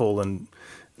bad fall and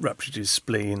ruptured his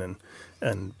spleen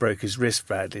and broke his wrist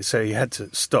badly, so he had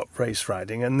to stop race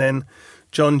riding. And then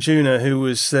John Junior, who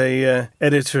was the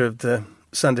editor of the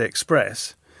Sunday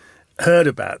Express, heard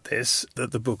about this,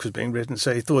 that the book was being written,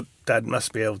 so he thought Dad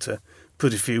must be able to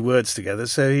put a few words together,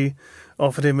 so he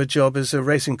offered him a job as a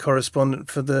racing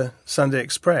correspondent for the Sunday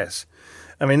Express.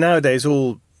 I mean, nowadays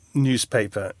all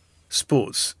newspaper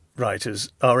sports writers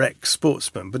are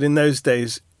ex-sportsmen, but in those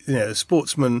days,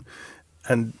 sportsmen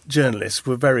and journalists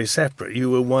were very separate. You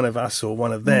were one of us or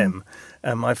one of them.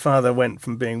 And my father went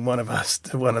from being one of us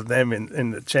to one of them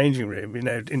in the changing room,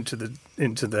 into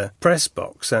the press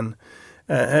box. And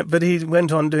but he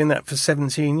went on doing that for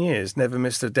 17 years, never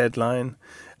missed a deadline.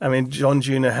 I mean, John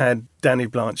Junior had Danny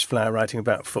Blanchflower writing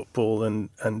about football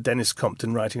and Dennis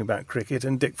Compton writing about cricket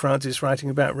and Dick Francis writing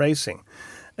about racing.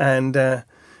 And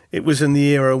it was in the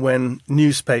era when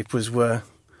newspapers were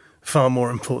far more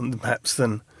important perhaps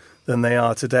than they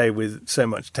are today, with so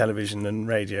much television and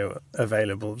radio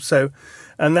available. So,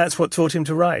 and that's what taught him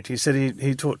to write. He said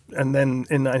he taught, and then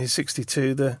in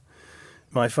 1962,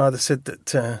 my father said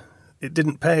that it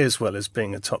didn't pay as well as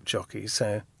being a top jockey,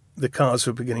 so the cars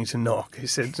were beginning to knock, he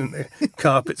said, and the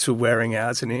carpets were wearing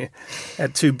out, and he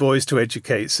had 2 boys to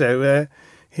educate. So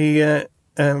he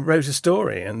wrote a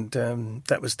story, and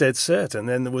that was dead cert. And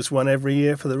then there was one every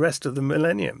year for the rest of the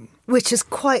millennium. Which is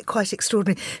quite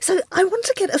extraordinary. So I want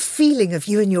to get a feeling of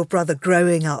you and your brother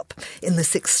growing up in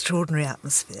this extraordinary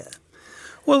atmosphere.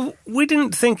 Well, we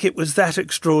didn't think it was that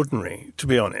extraordinary, to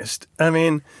be honest. I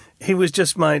mean, he was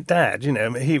just my dad,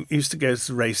 He used to go to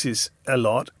the races a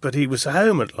lot, but he was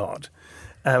home a lot.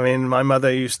 I mean, my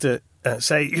mother used to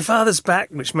say, your father's back,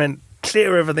 which meant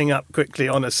clear everything up quickly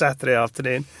on a Saturday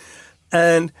afternoon.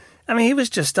 And, I mean, he was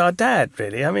just our dad,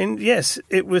 really. I mean, yes,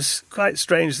 it was quite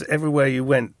strange that everywhere you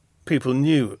went, people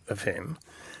knew of him.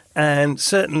 And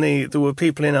certainly there were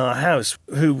people in our house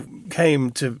who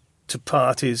came to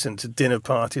parties and to dinner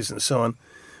parties and so on,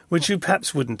 which you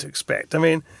perhaps wouldn't expect. I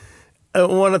mean,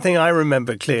 one thing I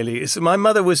remember clearly is that my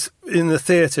mother was in the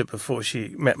theatre before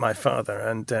she met my father,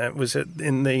 and was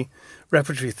in the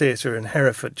Repertory Theatre in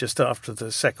Hereford just after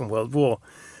the Second World War.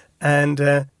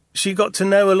 And she got to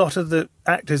know a lot of the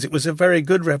actors. It was a very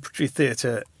good repertory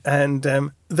theatre, and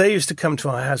they used to come to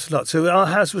our house a lot. So our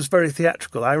house was very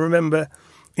theatrical. I remember,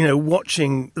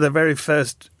 watching the very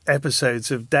first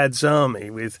episodes of Dad's Army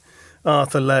with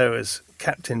Arthur Lowe as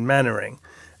Captain Mannering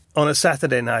on a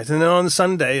Saturday night. And then on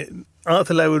Sunday,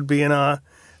 Arthur Lowe would be in our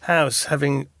house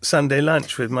having Sunday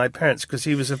lunch with my parents, because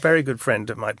he was a very good friend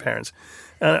of my parents.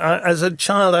 And as a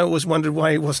child, I always wondered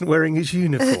why he wasn't wearing his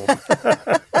uniform.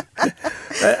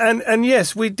 And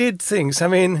yes, we did things. I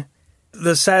mean,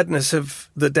 the sadness of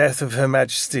the death of Her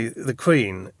Majesty the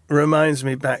Queen reminds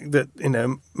me back that,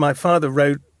 my father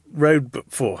rode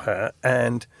for her,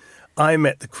 and I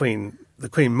met the Queen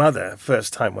Mother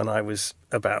first time when I was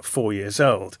about 4 years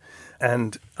old.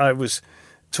 And I was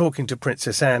talking to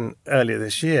Princess Anne earlier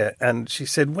this year, and she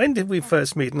said, when did we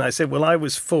first meet? And I said, well, I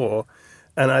was 4.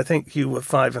 And I think you were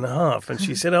 5.5. And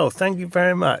she said, oh, thank you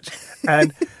very much.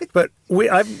 But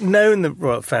I've known the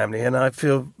royal family, and I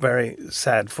feel very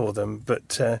sad for them.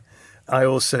 But I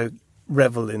also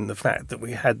revel in the fact that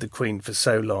we had the Queen for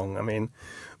so long. I mean,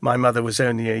 my mother was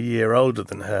only a year older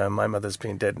than her. My mother's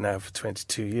been dead now for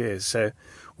 22 years. So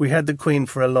we had the Queen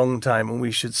for a long time, and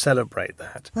we should celebrate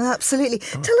that. Well, absolutely.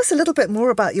 Tell us a little bit more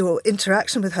about your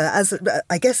interaction with her, as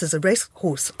a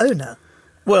racehorse owner.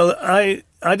 Well,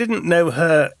 I didn't know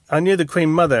her. I knew the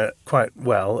Queen Mother quite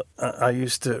well. I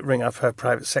used to ring up her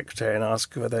private secretary and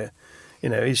ask whether,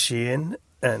 is she in?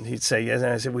 And he'd say yes.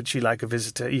 And I said, would she like a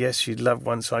visitor? Yes, she'd love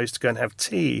one. So I used to go and have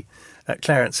tea at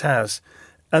Clarence House.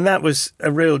 And that was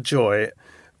a real joy.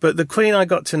 But the Queen I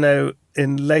got to know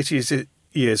in later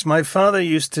years. My father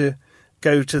used to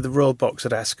go to the Royal Box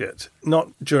at Ascot,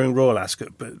 not during Royal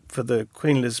Ascot, but for the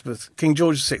King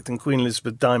George VI and Queen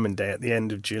Elizabeth Diamond Day at the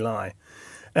end of July.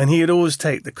 And he would always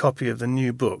take the copy of the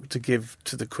new book to give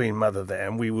to the Queen Mother there,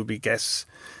 and we would be guests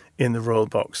in the Royal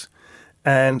Box.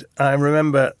 And I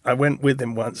remember I went with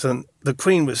him once, and the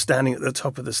Queen was standing at the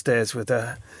top of the stairs with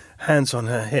her hands on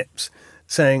her hips,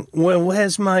 saying, "Well,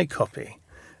 where's my copy?"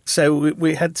 So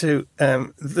we had to,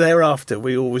 thereafter,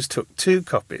 we always took 2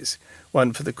 copies,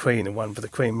 one for the Queen and one for the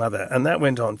Queen Mother. And that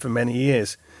went on for many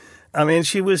years. I mean,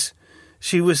 she was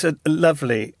a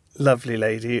lovely, lovely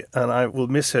lady, and I will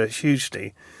miss her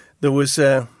hugely. There was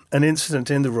an incident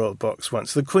in the Royal Box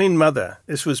once. The Queen Mother,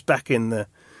 this was back in the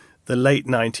late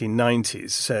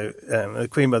 1990s. So the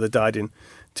Queen Mother died in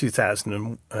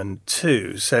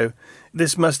 2002. So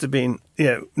this must have been,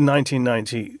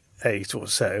 1998 or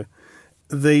so.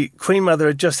 The Queen Mother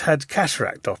had just had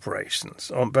cataract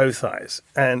operations on both eyes,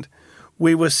 and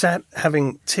we were sat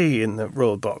having tea in the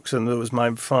Royal Box, and there was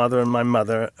my father and my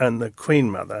mother and the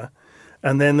Queen Mother,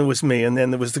 and then there was me, and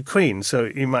then there was the Queen. So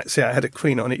you might say I had a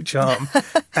queen on each arm.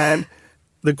 And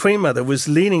the Queen Mother was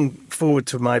leaning forward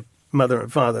to my mother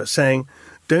and father saying,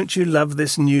 "Don't you love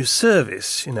this new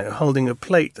service?" Holding a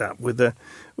plate up with a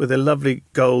lovely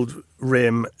gold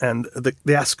rim and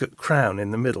the Ascot crown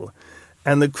in the middle.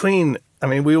 And the Queen, I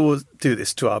mean, we all do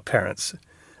this to our parents,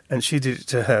 and she did it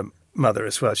to her mother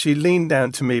as well. She leaned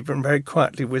down to me and very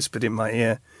quietly whispered in my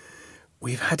ear,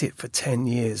 "We've had it for 10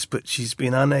 years, but she's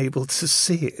been unable to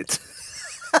see it."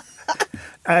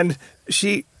 And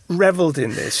she revelled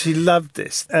in this. She loved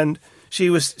this. And she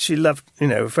loved,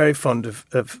 very fond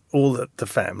of all the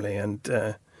family.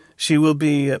 And she will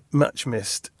be much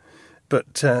missed.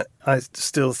 But I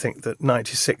still think that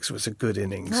 96 was a good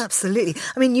innings. Absolutely.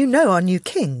 I mean, our new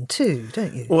king too,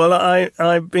 don't you? Well,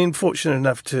 I've been fortunate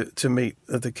enough to meet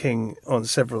the king on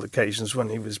several occasions when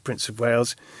he was Prince of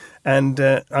Wales. And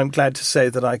I'm glad to say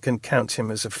that I can count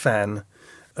him as a fan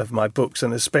of my books,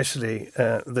 and especially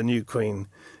the new Queen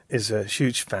is a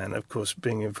huge fan, of course,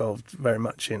 being involved very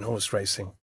much in horse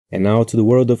racing. And now to the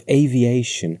world of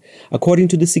aviation. According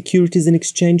to the Securities and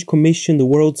Exchange Commission, the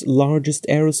world's largest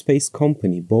aerospace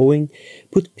company, Boeing,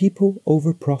 put people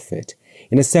over profit.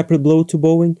 In a separate blow to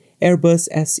Boeing, Airbus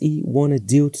SE won a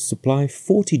deal to supply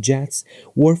 40 jets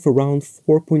worth around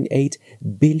 $4.8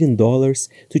 billion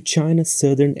to China's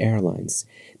Southern Airlines.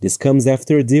 This comes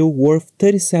after a deal worth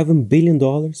 $37 billion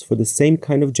for the same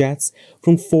kind of jets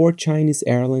from 4 Chinese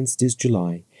airlines this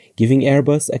July, giving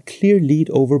Airbus a clear lead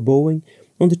over Boeing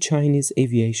on the Chinese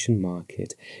aviation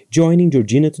market. Joining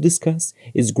Georgina to discuss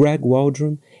is Greg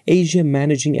Waldron, Asia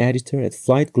Managing Editor at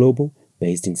Flight Global,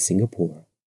 based in Singapore.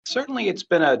 Certainly, it's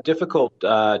been a difficult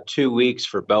 2 weeks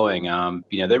for Boeing.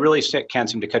 They really can't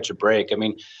seem to catch a break. I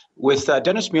mean, with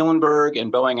Dennis Muilenburg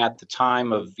and Boeing at the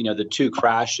time of the 2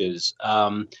 crashes,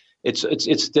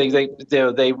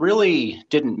 they really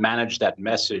didn't manage that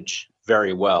message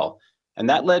very well, and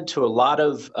that led to a lot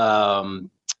of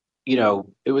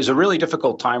it was a really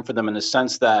difficult time for them in the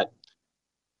sense that,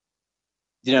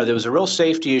 there was a real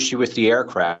safety issue with the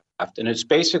aircraft, and it's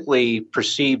basically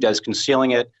perceived as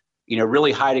concealing it,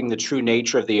 really hiding the true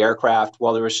nature of the aircraft.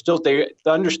 While they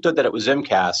understood that it was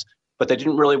MCAS, but they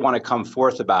didn't really want to come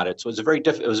forth about it. So it was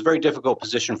a very difficult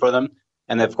position for them.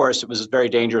 And of course, it was very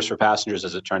dangerous for passengers,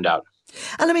 as it turned out.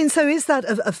 And I mean, so is that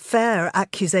a fair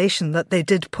accusation that they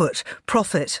did put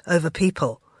profit over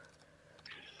people?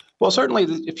 Well, certainly,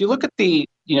 if you look at the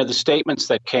statements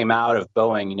that came out of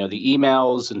Boeing, the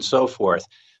emails and so forth,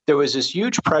 there was this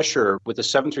huge pressure with the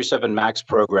 737 MAX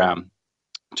program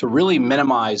to really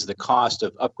minimize the cost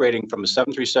of upgrading from a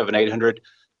 737-800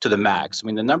 to the MAX. I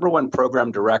mean, the number one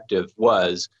program directive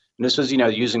was, and this was,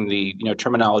 using the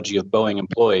terminology of Boeing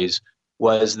employees,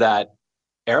 was that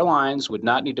airlines would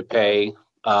not need to pay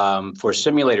for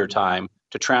simulator time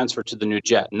to transfer to the new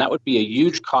jet, and that would be a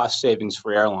huge cost savings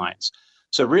for airlines.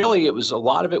 So really, a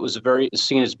lot of it was very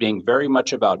seen as being very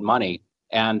much about money,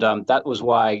 and that was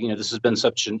why this has been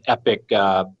such an epic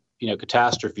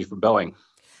catastrophe for Boeing.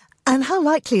 And how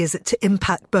likely is it to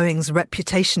impact Boeing's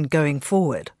reputation going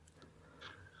forward?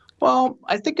 Well,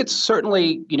 I think it's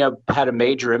certainly had a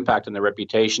major impact on their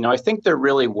reputation. Now, I think they're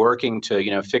really working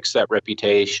to fix that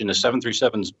reputation. The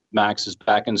 737 MAX is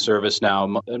back in service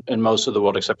now in most of the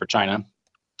world except for China.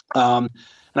 And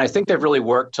I think they've really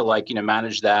worked to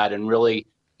manage that and really,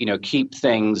 keep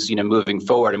things, moving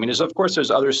forward. I mean,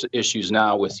 there's other issues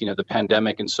now with, the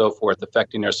pandemic and so forth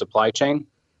affecting their supply chain.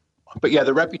 But yeah,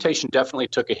 the reputation definitely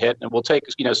took a hit, and it will take,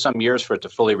 some years for it to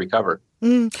fully recover.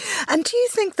 And do you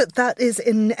think that is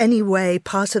in any way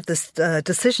part of this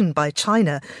decision by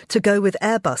China to go with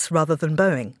Airbus rather than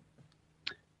Boeing?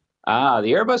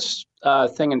 The Airbus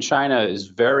thing in China is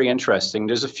very interesting.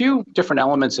 There's a few different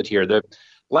elements here.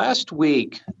 Last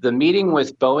week, the meeting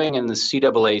with Boeing and the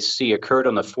CAAC occurred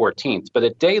on the 14th, but a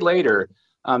day later,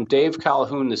 Dave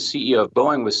Calhoun, the CEO of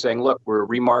Boeing, was saying, look, we're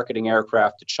remarketing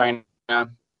aircraft to China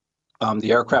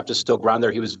The aircraft is still grounded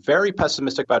there. He was very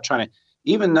pessimistic about China,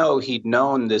 even though he'd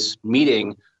known this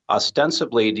meeting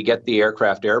ostensibly to get the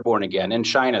aircraft airborne again in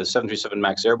China, the 737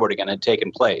 MAX airborne again, had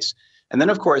taken place. And then,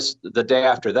 of course, the day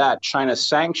after that, China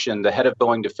sanctioned the head of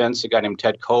Boeing Defense, a guy named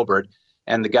Ted Colbert,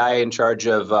 and the guy in charge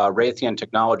of Raytheon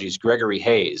Technologies, Gregory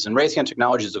Hayes. And Raytheon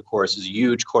Technologies, of course, is a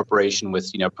huge corporation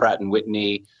with, Pratt &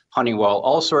 Whitney, Honeywell,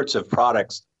 all sorts of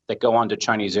products that go onto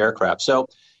Chinese aircraft. So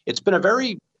it's been a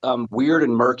very weird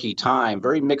and murky time,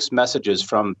 very mixed messages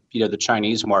from, the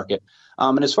Chinese market.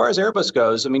 And as far as Airbus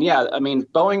goes,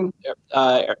 Boeing,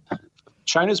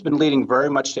 China's been leading very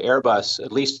much to Airbus,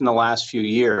 at least in the last few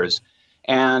years.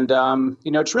 And,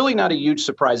 it's really not a huge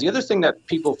surprise. The other thing that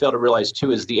people fail to realize,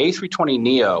 too, is the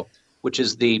A320neo, which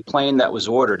is the plane that was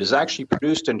ordered, is actually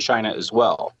produced in China as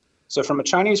well. So from a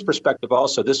Chinese perspective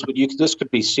also, this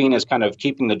could be seen as kind of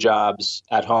keeping the jobs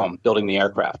at home, building the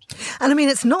aircraft. And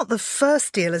it's not the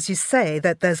first deal, as you say,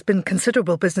 that there's been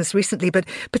considerable business recently, but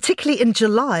particularly in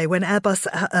July when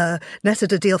Airbus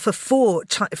netted a deal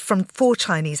from four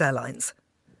Chinese airlines.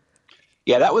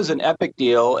 Yeah, that was an epic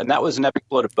deal, and that was an epic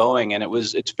blow to Boeing. And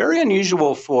it's very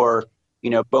unusual for,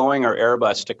 Boeing or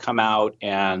Airbus to come out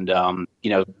and,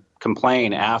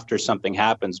 complain after something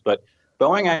happens. But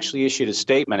Boeing actually issued a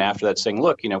statement after that saying,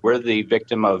 look, we're the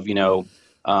victim of, the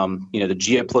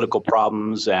geopolitical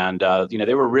problems. And,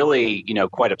 they were really,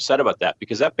 quite upset about that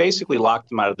because that basically locked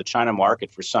them out of the China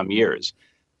market for some years.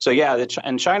 So, yeah,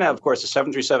 in China, of course, the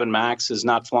 737 MAX is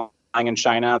not flying in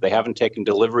China. They haven't taken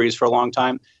deliveries for a long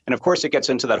time. And, of course, it gets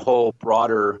into that whole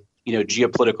broader,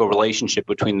 geopolitical relationship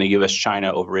between the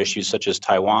U.S.-China over issues such as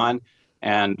Taiwan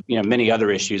and, many other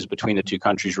issues between the two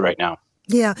countries right now.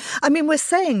 Yeah, we're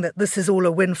saying that this is all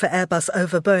a win for Airbus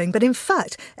over Boeing, but in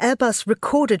fact, Airbus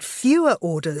recorded fewer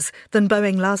orders than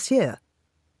Boeing last year.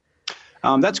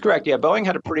 That's correct. Yeah, Boeing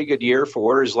had a pretty good year for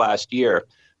orders last year.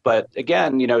 But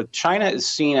again, China is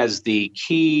seen as the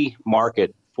key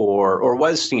market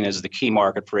was seen as the key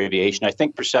market for aviation. I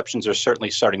think perceptions are certainly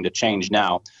starting to change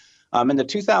now. In the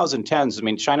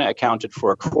 2010s, China accounted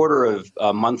for a quarter of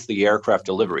monthly aircraft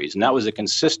deliveries, and that was a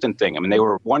consistent thing. They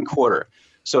were one quarter.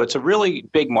 So it's a really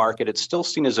big market. It's still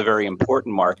seen as a very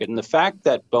important market. And the fact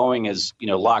that Boeing is,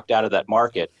 locked out of that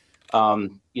market,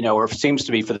 or seems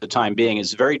to be for the time being,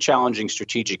 is a very challenging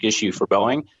strategic issue for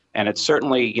Boeing. And it's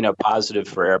certainly, positive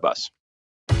for Airbus.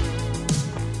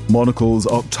 Monocle's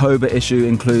October issue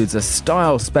includes a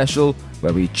style special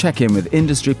where we check in with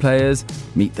industry players,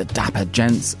 meet the dapper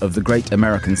gents of the great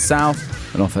American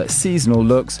South, and offer seasonal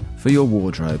looks for your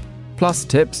wardrobe. Plus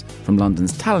tips from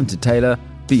London's talented tailor,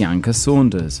 Bianca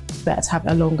Saunders. Better to have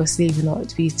a longer sleeve and not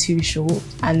to be too short.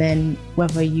 And then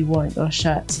whether you want your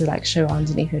shirt to show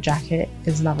underneath your jacket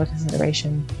is another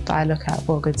consideration that I look at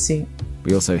for a good suit.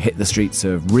 We also hit the streets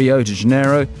of Rio de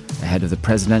Janeiro ahead of the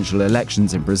presidential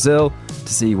elections in Brazil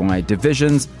to see why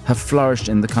divisions have flourished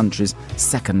in the country's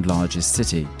second largest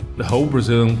city. The whole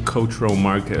Brazilian cultural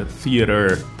market,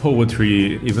 theater,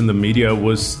 poetry, even the media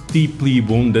was deeply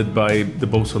wounded by the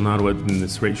Bolsonaro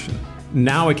administration.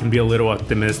 Now I can be a little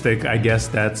optimistic. I guess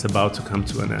that's about to come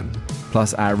to an end.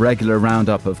 Plus our regular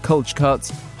roundup of culture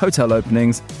cuts, hotel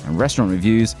openings and restaurant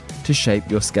reviews to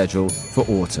shape your schedule for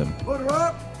autumn.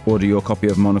 Order your copy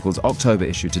of Monocle's October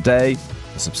issue today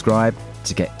or subscribe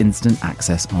to get instant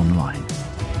access online.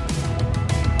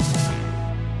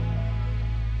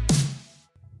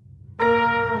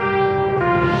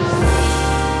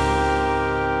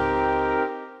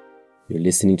 You're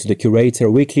listening to The Curator,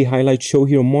 a weekly highlight show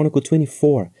here on Monocle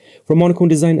 24. From Monocle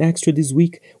Design Extra this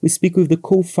week, we speak with the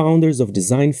co-founders of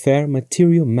design fair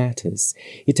Material Matters.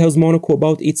 It tells Monocle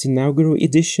about its inaugural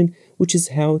edition, which is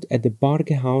held at the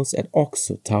Barge House at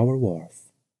Oxo Tower Wharf.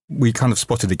 We kind of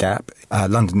spotted a gap.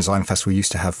 London Design Festival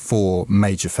used to have 4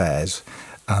 major fairs.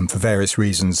 For various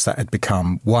reasons, that had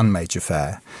become one major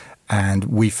fair, and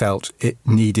we felt it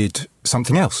needed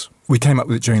something else. We came up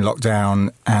with it during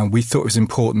lockdown, and we thought it was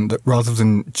important that rather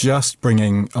than just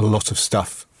bringing a lot of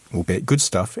stuff, albeit good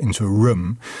stuff, into a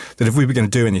room, that if we were going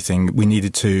to do anything, we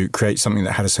needed to create something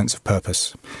that had a sense of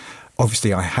purpose.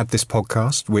 Obviously, I had this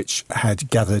podcast, which had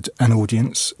gathered an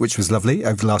audience, which was lovely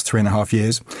over the last 3.5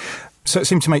 years. So it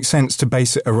seemed to make sense to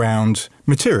base it around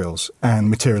materials and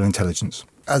material intelligence.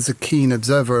 As a keen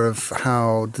observer of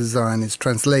how design is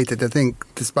translated, I think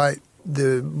despite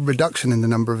the reduction in the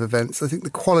number of events, I think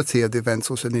the quality of the events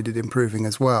also needed improving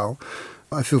as well.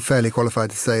 I feel fairly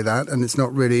qualified to say that, and it's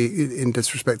not really in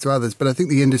disrespect to others, but I think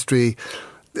the industry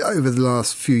over the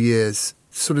last few years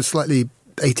sort of slightly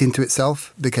ate into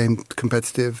itself, became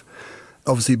competitive.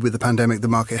 Obviously, with the pandemic, the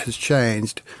market has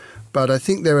changed, but I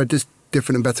think there are just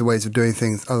different and better ways of doing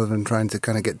things other than trying to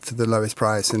kind of get to the lowest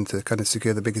price and to kind of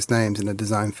secure the biggest names in a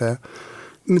design fair.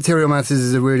 Material Matters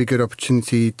is a really good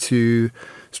opportunity to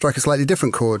strike a slightly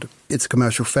different chord. It's a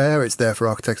commercial fair, it's there for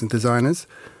architects and designers,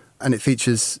 and it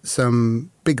features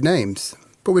some big names.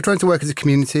 But we're trying to work as a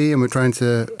community, and we're trying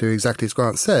to do exactly as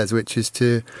Grant says, which is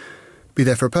to be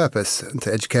there for a purpose and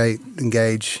to educate,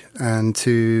 engage, and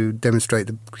to demonstrate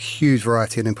the huge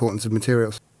variety and importance of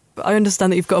materials. I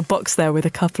understand that you've got a box there with a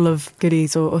couple of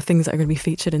goodies or things that are going to be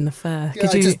featured in the fair.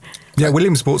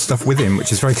 William's brought stuff with him,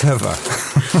 which is very clever.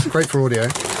 Great for audio.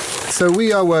 So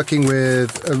we are working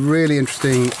with a really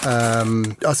interesting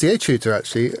RCA tutor,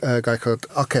 actually, a guy called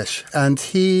Alkesh, and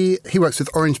he works with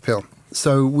Orange Pill.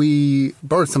 So we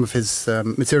borrowed some of his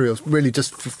materials, really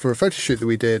just for a photo shoot that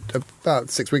we did about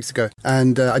 6 weeks ago.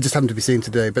 And I just happened to be seeing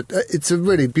today. But it's a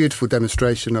really beautiful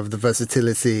demonstration of the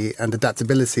versatility and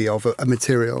adaptability of a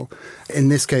material. In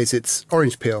this case, it's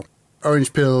orange peel.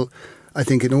 Orange peel, I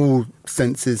think, in all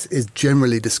senses, is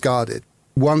generally discarded.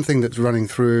 One thing that's running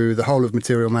through the whole of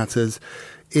Material Matters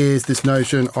is this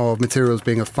notion of materials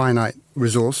being a finite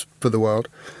resource for the world.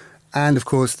 And, of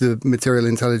course, the material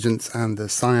intelligence and the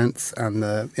science and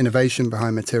the innovation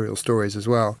behind material stories as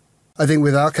well. I think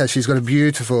with Alkesh, he's got a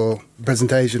beautiful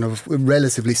presentation of a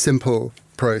relatively simple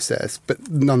process, but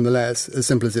nonetheless, as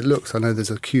simple as it looks. I know there's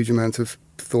a huge amount of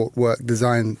thought, work,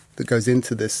 design that goes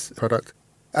into this product.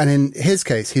 And in his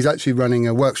case, he's actually running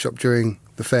a workshop during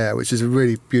the fair, which is a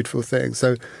really beautiful thing.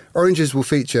 So oranges will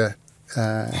feature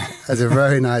as a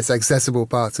very nice, accessible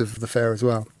part of the fair as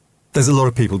well. There's a lot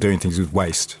of people doing things with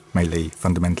waste, mainly,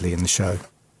 fundamentally, in the show.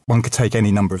 One could take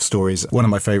any number of stories. One of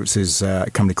my favourites is a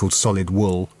company called Solid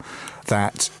Wool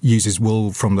that uses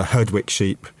wool from the Herdwick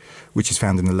sheep, which is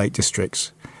found in the Lake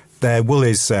Districts. Their wool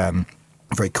is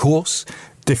very coarse,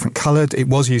 different coloured. It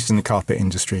was used in the carpet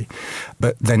industry,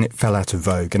 but then it fell out of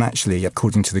vogue. And actually,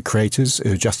 according to the creators,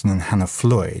 Justin and Hannah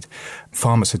Floyd,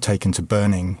 farmers had taken to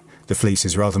burning the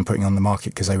fleeces rather than putting on the market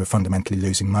because they were fundamentally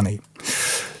losing money.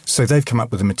 So they've come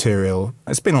up with a material,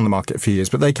 it's been on the market a few years,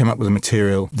 but they came up with a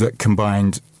material that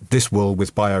combined this wool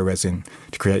with bioresin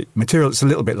to create material that's a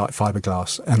little bit like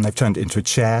fiberglass. And they've turned it into a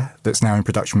chair that's now in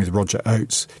production with Roger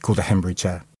Oates called the Hembury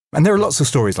chair. And there are lots of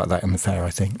stories like that in the fair, I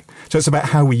think. So it's about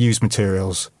how we use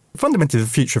materials, fundamentally the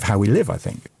future of how we live, I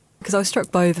think. Because I was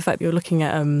struck by the fact that you're looking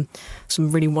at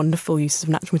some really wonderful uses of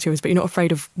natural materials, but you're not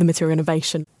afraid of the material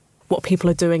innovation, what people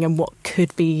are doing and what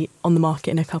could be on the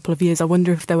market in a couple of years. I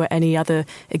wonder if there were any other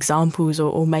examples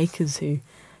or makers who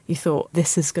you thought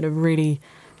this is going to really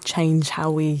change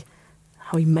how we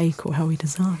make or how we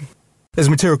design. There's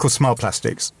a material called Smile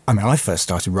Plastics. I mean, I first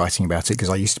started writing about it because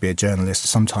I used to be a journalist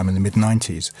sometime in the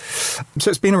mid-90s. So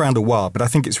it's been around a while, but I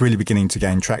think it's really beginning to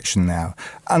gain traction now.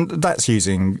 And that's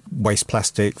using waste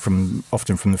plastic,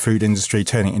 often from the food industry,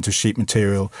 turning it into sheet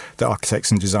material that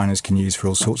architects and designers can use for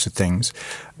all sorts of things.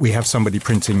 We have somebody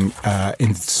printing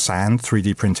in sand,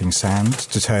 3D printing sand,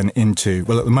 to turn into,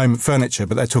 well, at the moment, furniture,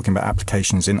 but they're talking about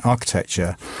applications in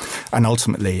architecture and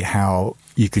ultimately how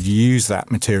you could use that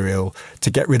material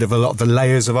to get rid of a lot of the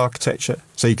layers of architecture.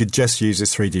 So you could just use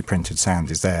this 3D printed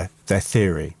sand is their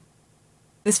theory.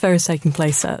 This fair is taking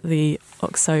place at the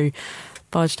Oxo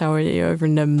Barge Tower over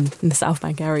in the South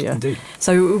Bank area. Indeed.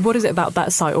 So what is it about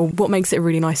that site, or what makes it a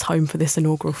really nice home for this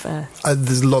inaugural fair?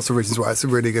 There's lots of reasons why it's a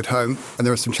really good home, and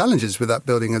there are some challenges with that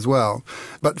building as well.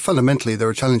 But fundamentally, there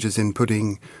are challenges in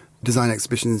putting design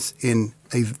exhibitions in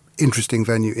an interesting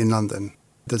venue in London.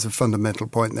 There's a fundamental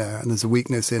point there, and there's a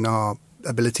weakness in our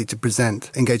ability to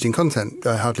present engaging content.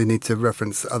 I hardly need to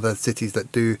reference other cities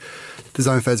that do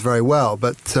design fairs very well,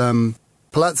 but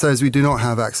palazzos we do not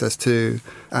have access to,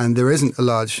 and there isn't a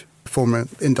large former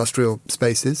industrial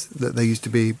spaces that there used to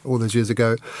be all those years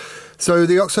ago. So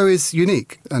the Oxo is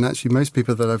unique, and actually most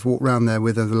people that I've walked around there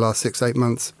with over the last 6-8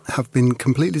 months have been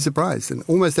completely surprised, and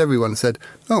almost everyone said,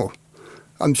 oh,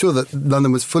 I'm sure that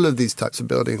London was full of these types of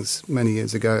buildings many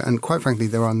years ago, and quite frankly,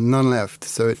 there are none left,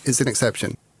 so it is an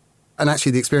exception. And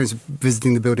actually, the experience of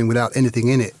visiting the building without anything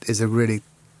in it is a really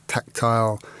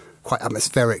tactile, quite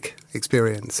atmospheric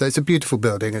experience. So it's a beautiful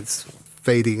building. It's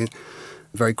fading,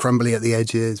 very crumbly at the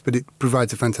edges, but it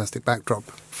provides a fantastic backdrop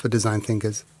for design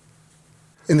thinkers.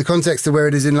 In the context of where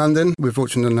it is in London, we're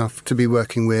fortunate enough to be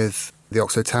working with the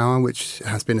Oxo Tower, which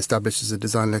has been established as a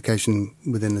design location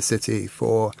within the city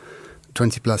for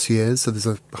 20 plus years, so there's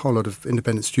a whole lot of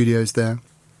independent studios there.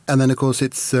 And then, of course,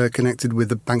 it's connected with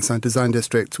the Bankside Design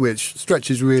District, which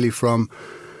stretches really from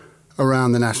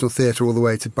around the National Theatre all the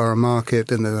way to Borough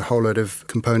Market, and there's a whole lot of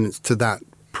components to that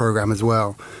programme as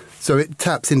well. So it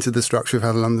taps into the structure of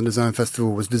how the London Design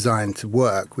Festival was designed to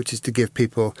work, which is to give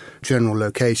people general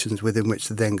locations within which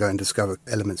to then go and discover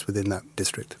elements within that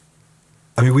district.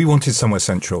 I mean, we wanted somewhere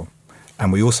central,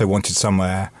 and we also wanted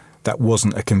somewhere that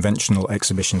wasn't a conventional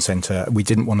exhibition centre. We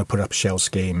didn't want to put up a shell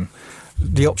scheme.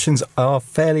 The options are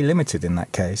fairly limited in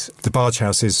that case. The Barge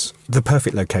House is the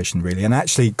perfect location, really, and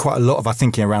actually quite a lot of our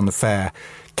thinking around the fair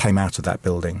came out of that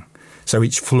building. So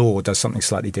each floor does something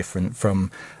slightly different,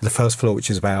 from the first floor, which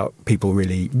is about people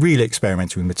really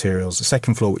experimenting with materials, the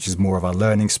second floor, which is more of our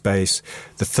learning space,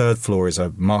 the third floor is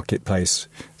a marketplace,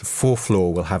 the fourth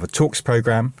floor will have a talks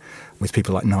programme with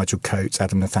people like Nigel Coates,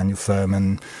 Adam Nathaniel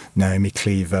Furman, Naomi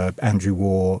Cleaver, Andrew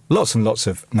Waugh, lots and lots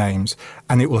of names,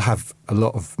 and it will have a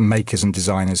lot of makers and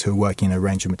designers who are working in a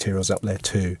range of materials up there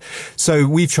too. So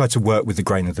we've tried to work with the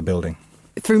grain of the building.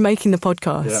 Through making the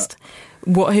podcast,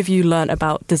 what have you learnt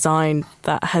about design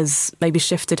that has maybe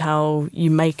shifted how you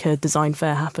make a design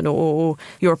fair happen, or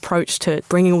your approach to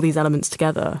bringing all these elements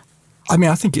together? I mean,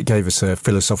 I think it gave us a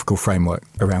philosophical framework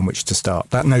around which to start,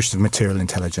 that notion of material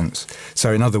intelligence.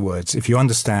 So in other words, if you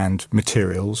understand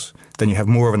materials, then you have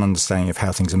more of an understanding of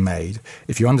how things are made.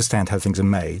 If you understand how things are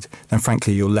made, then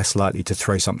frankly, you're less likely to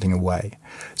throw something away.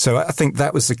 So I think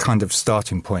that was the kind of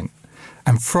starting point.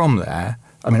 And from there,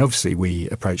 I mean, obviously, we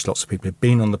approached lots of people who've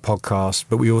been on the podcast,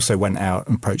 but we also went out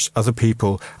and approached other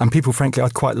people, and people, frankly,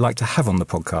 I'd quite like to have on the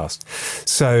podcast.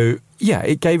 So, yeah,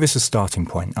 it gave us a starting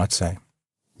point, I'd say.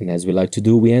 And as we like to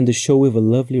do, we end the show with a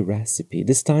lovely recipe,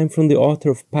 this time from the author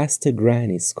of Pasta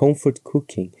Grannies, Comfort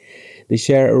Cooking. They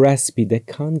share a recipe that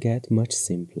can't get much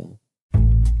simpler.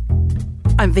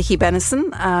 I'm Vicky Bennison.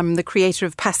 I'm the creator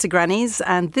of Pasta Grannies,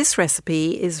 and this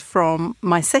recipe is from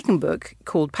my second book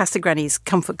called Pasta Grannies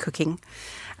Comfort Cooking.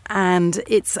 And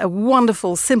it's a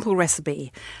wonderful, simple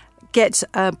recipe. Get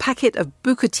a packet of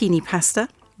bucatini pasta,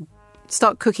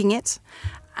 start cooking it,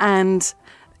 and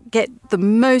get the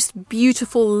most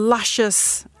beautiful,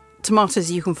 luscious tomatoes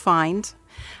you can find.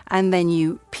 And then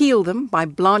you peel them by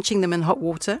blanching them in hot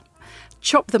water,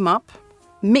 chop them up,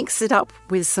 mix it up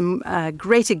with some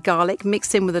grated garlic,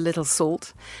 mixed in with a little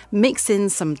salt. Mix in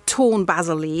some torn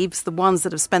basil leaves, the ones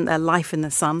that have spent their life in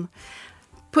the sun.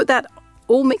 Put that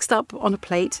all mixed up on a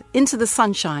plate into the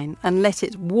sunshine and let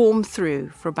it warm through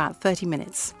for about 30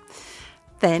 minutes.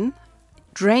 Then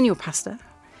drain your pasta,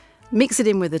 mix it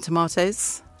in with the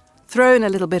tomatoes, throw in a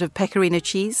little bit of pecorino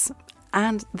cheese,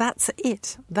 and that's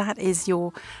it. That is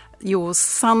your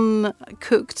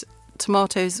sun-cooked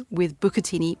tomatoes with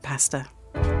bucatini pasta.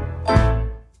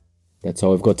 That's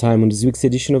all we've got time on this week's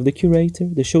edition of The Curator.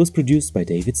 The show is produced by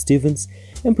David Stevens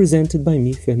and presented by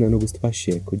me, Fernando Augusto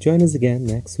Pacheco. Join us again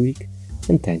next week,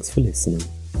 and thanks for listening.